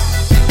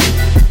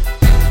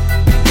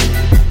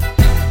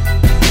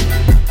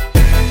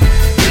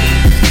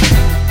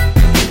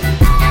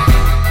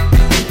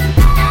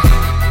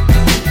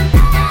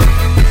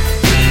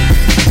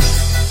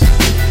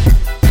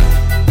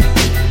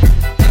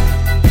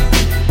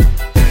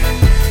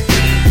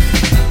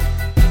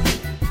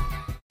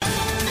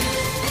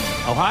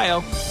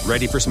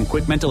 Ready for some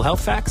quick mental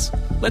health facts?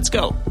 Let's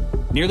go.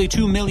 Nearly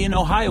 2 million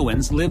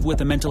Ohioans live with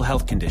a mental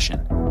health condition.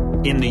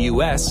 In the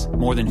U.S.,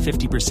 more than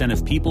 50%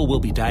 of people will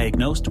be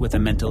diagnosed with a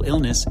mental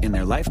illness in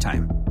their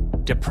lifetime.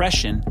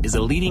 Depression is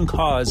a leading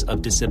cause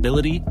of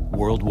disability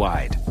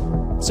worldwide.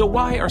 So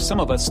why are some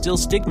of us still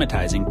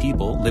stigmatizing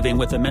people living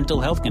with a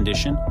mental health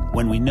condition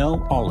when we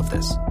know all of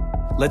this?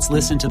 Let's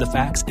listen to the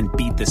facts and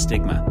beat the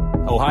stigma.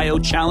 Ohio,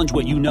 challenge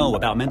what you know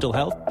about mental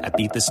health at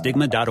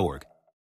beatthestigma.org.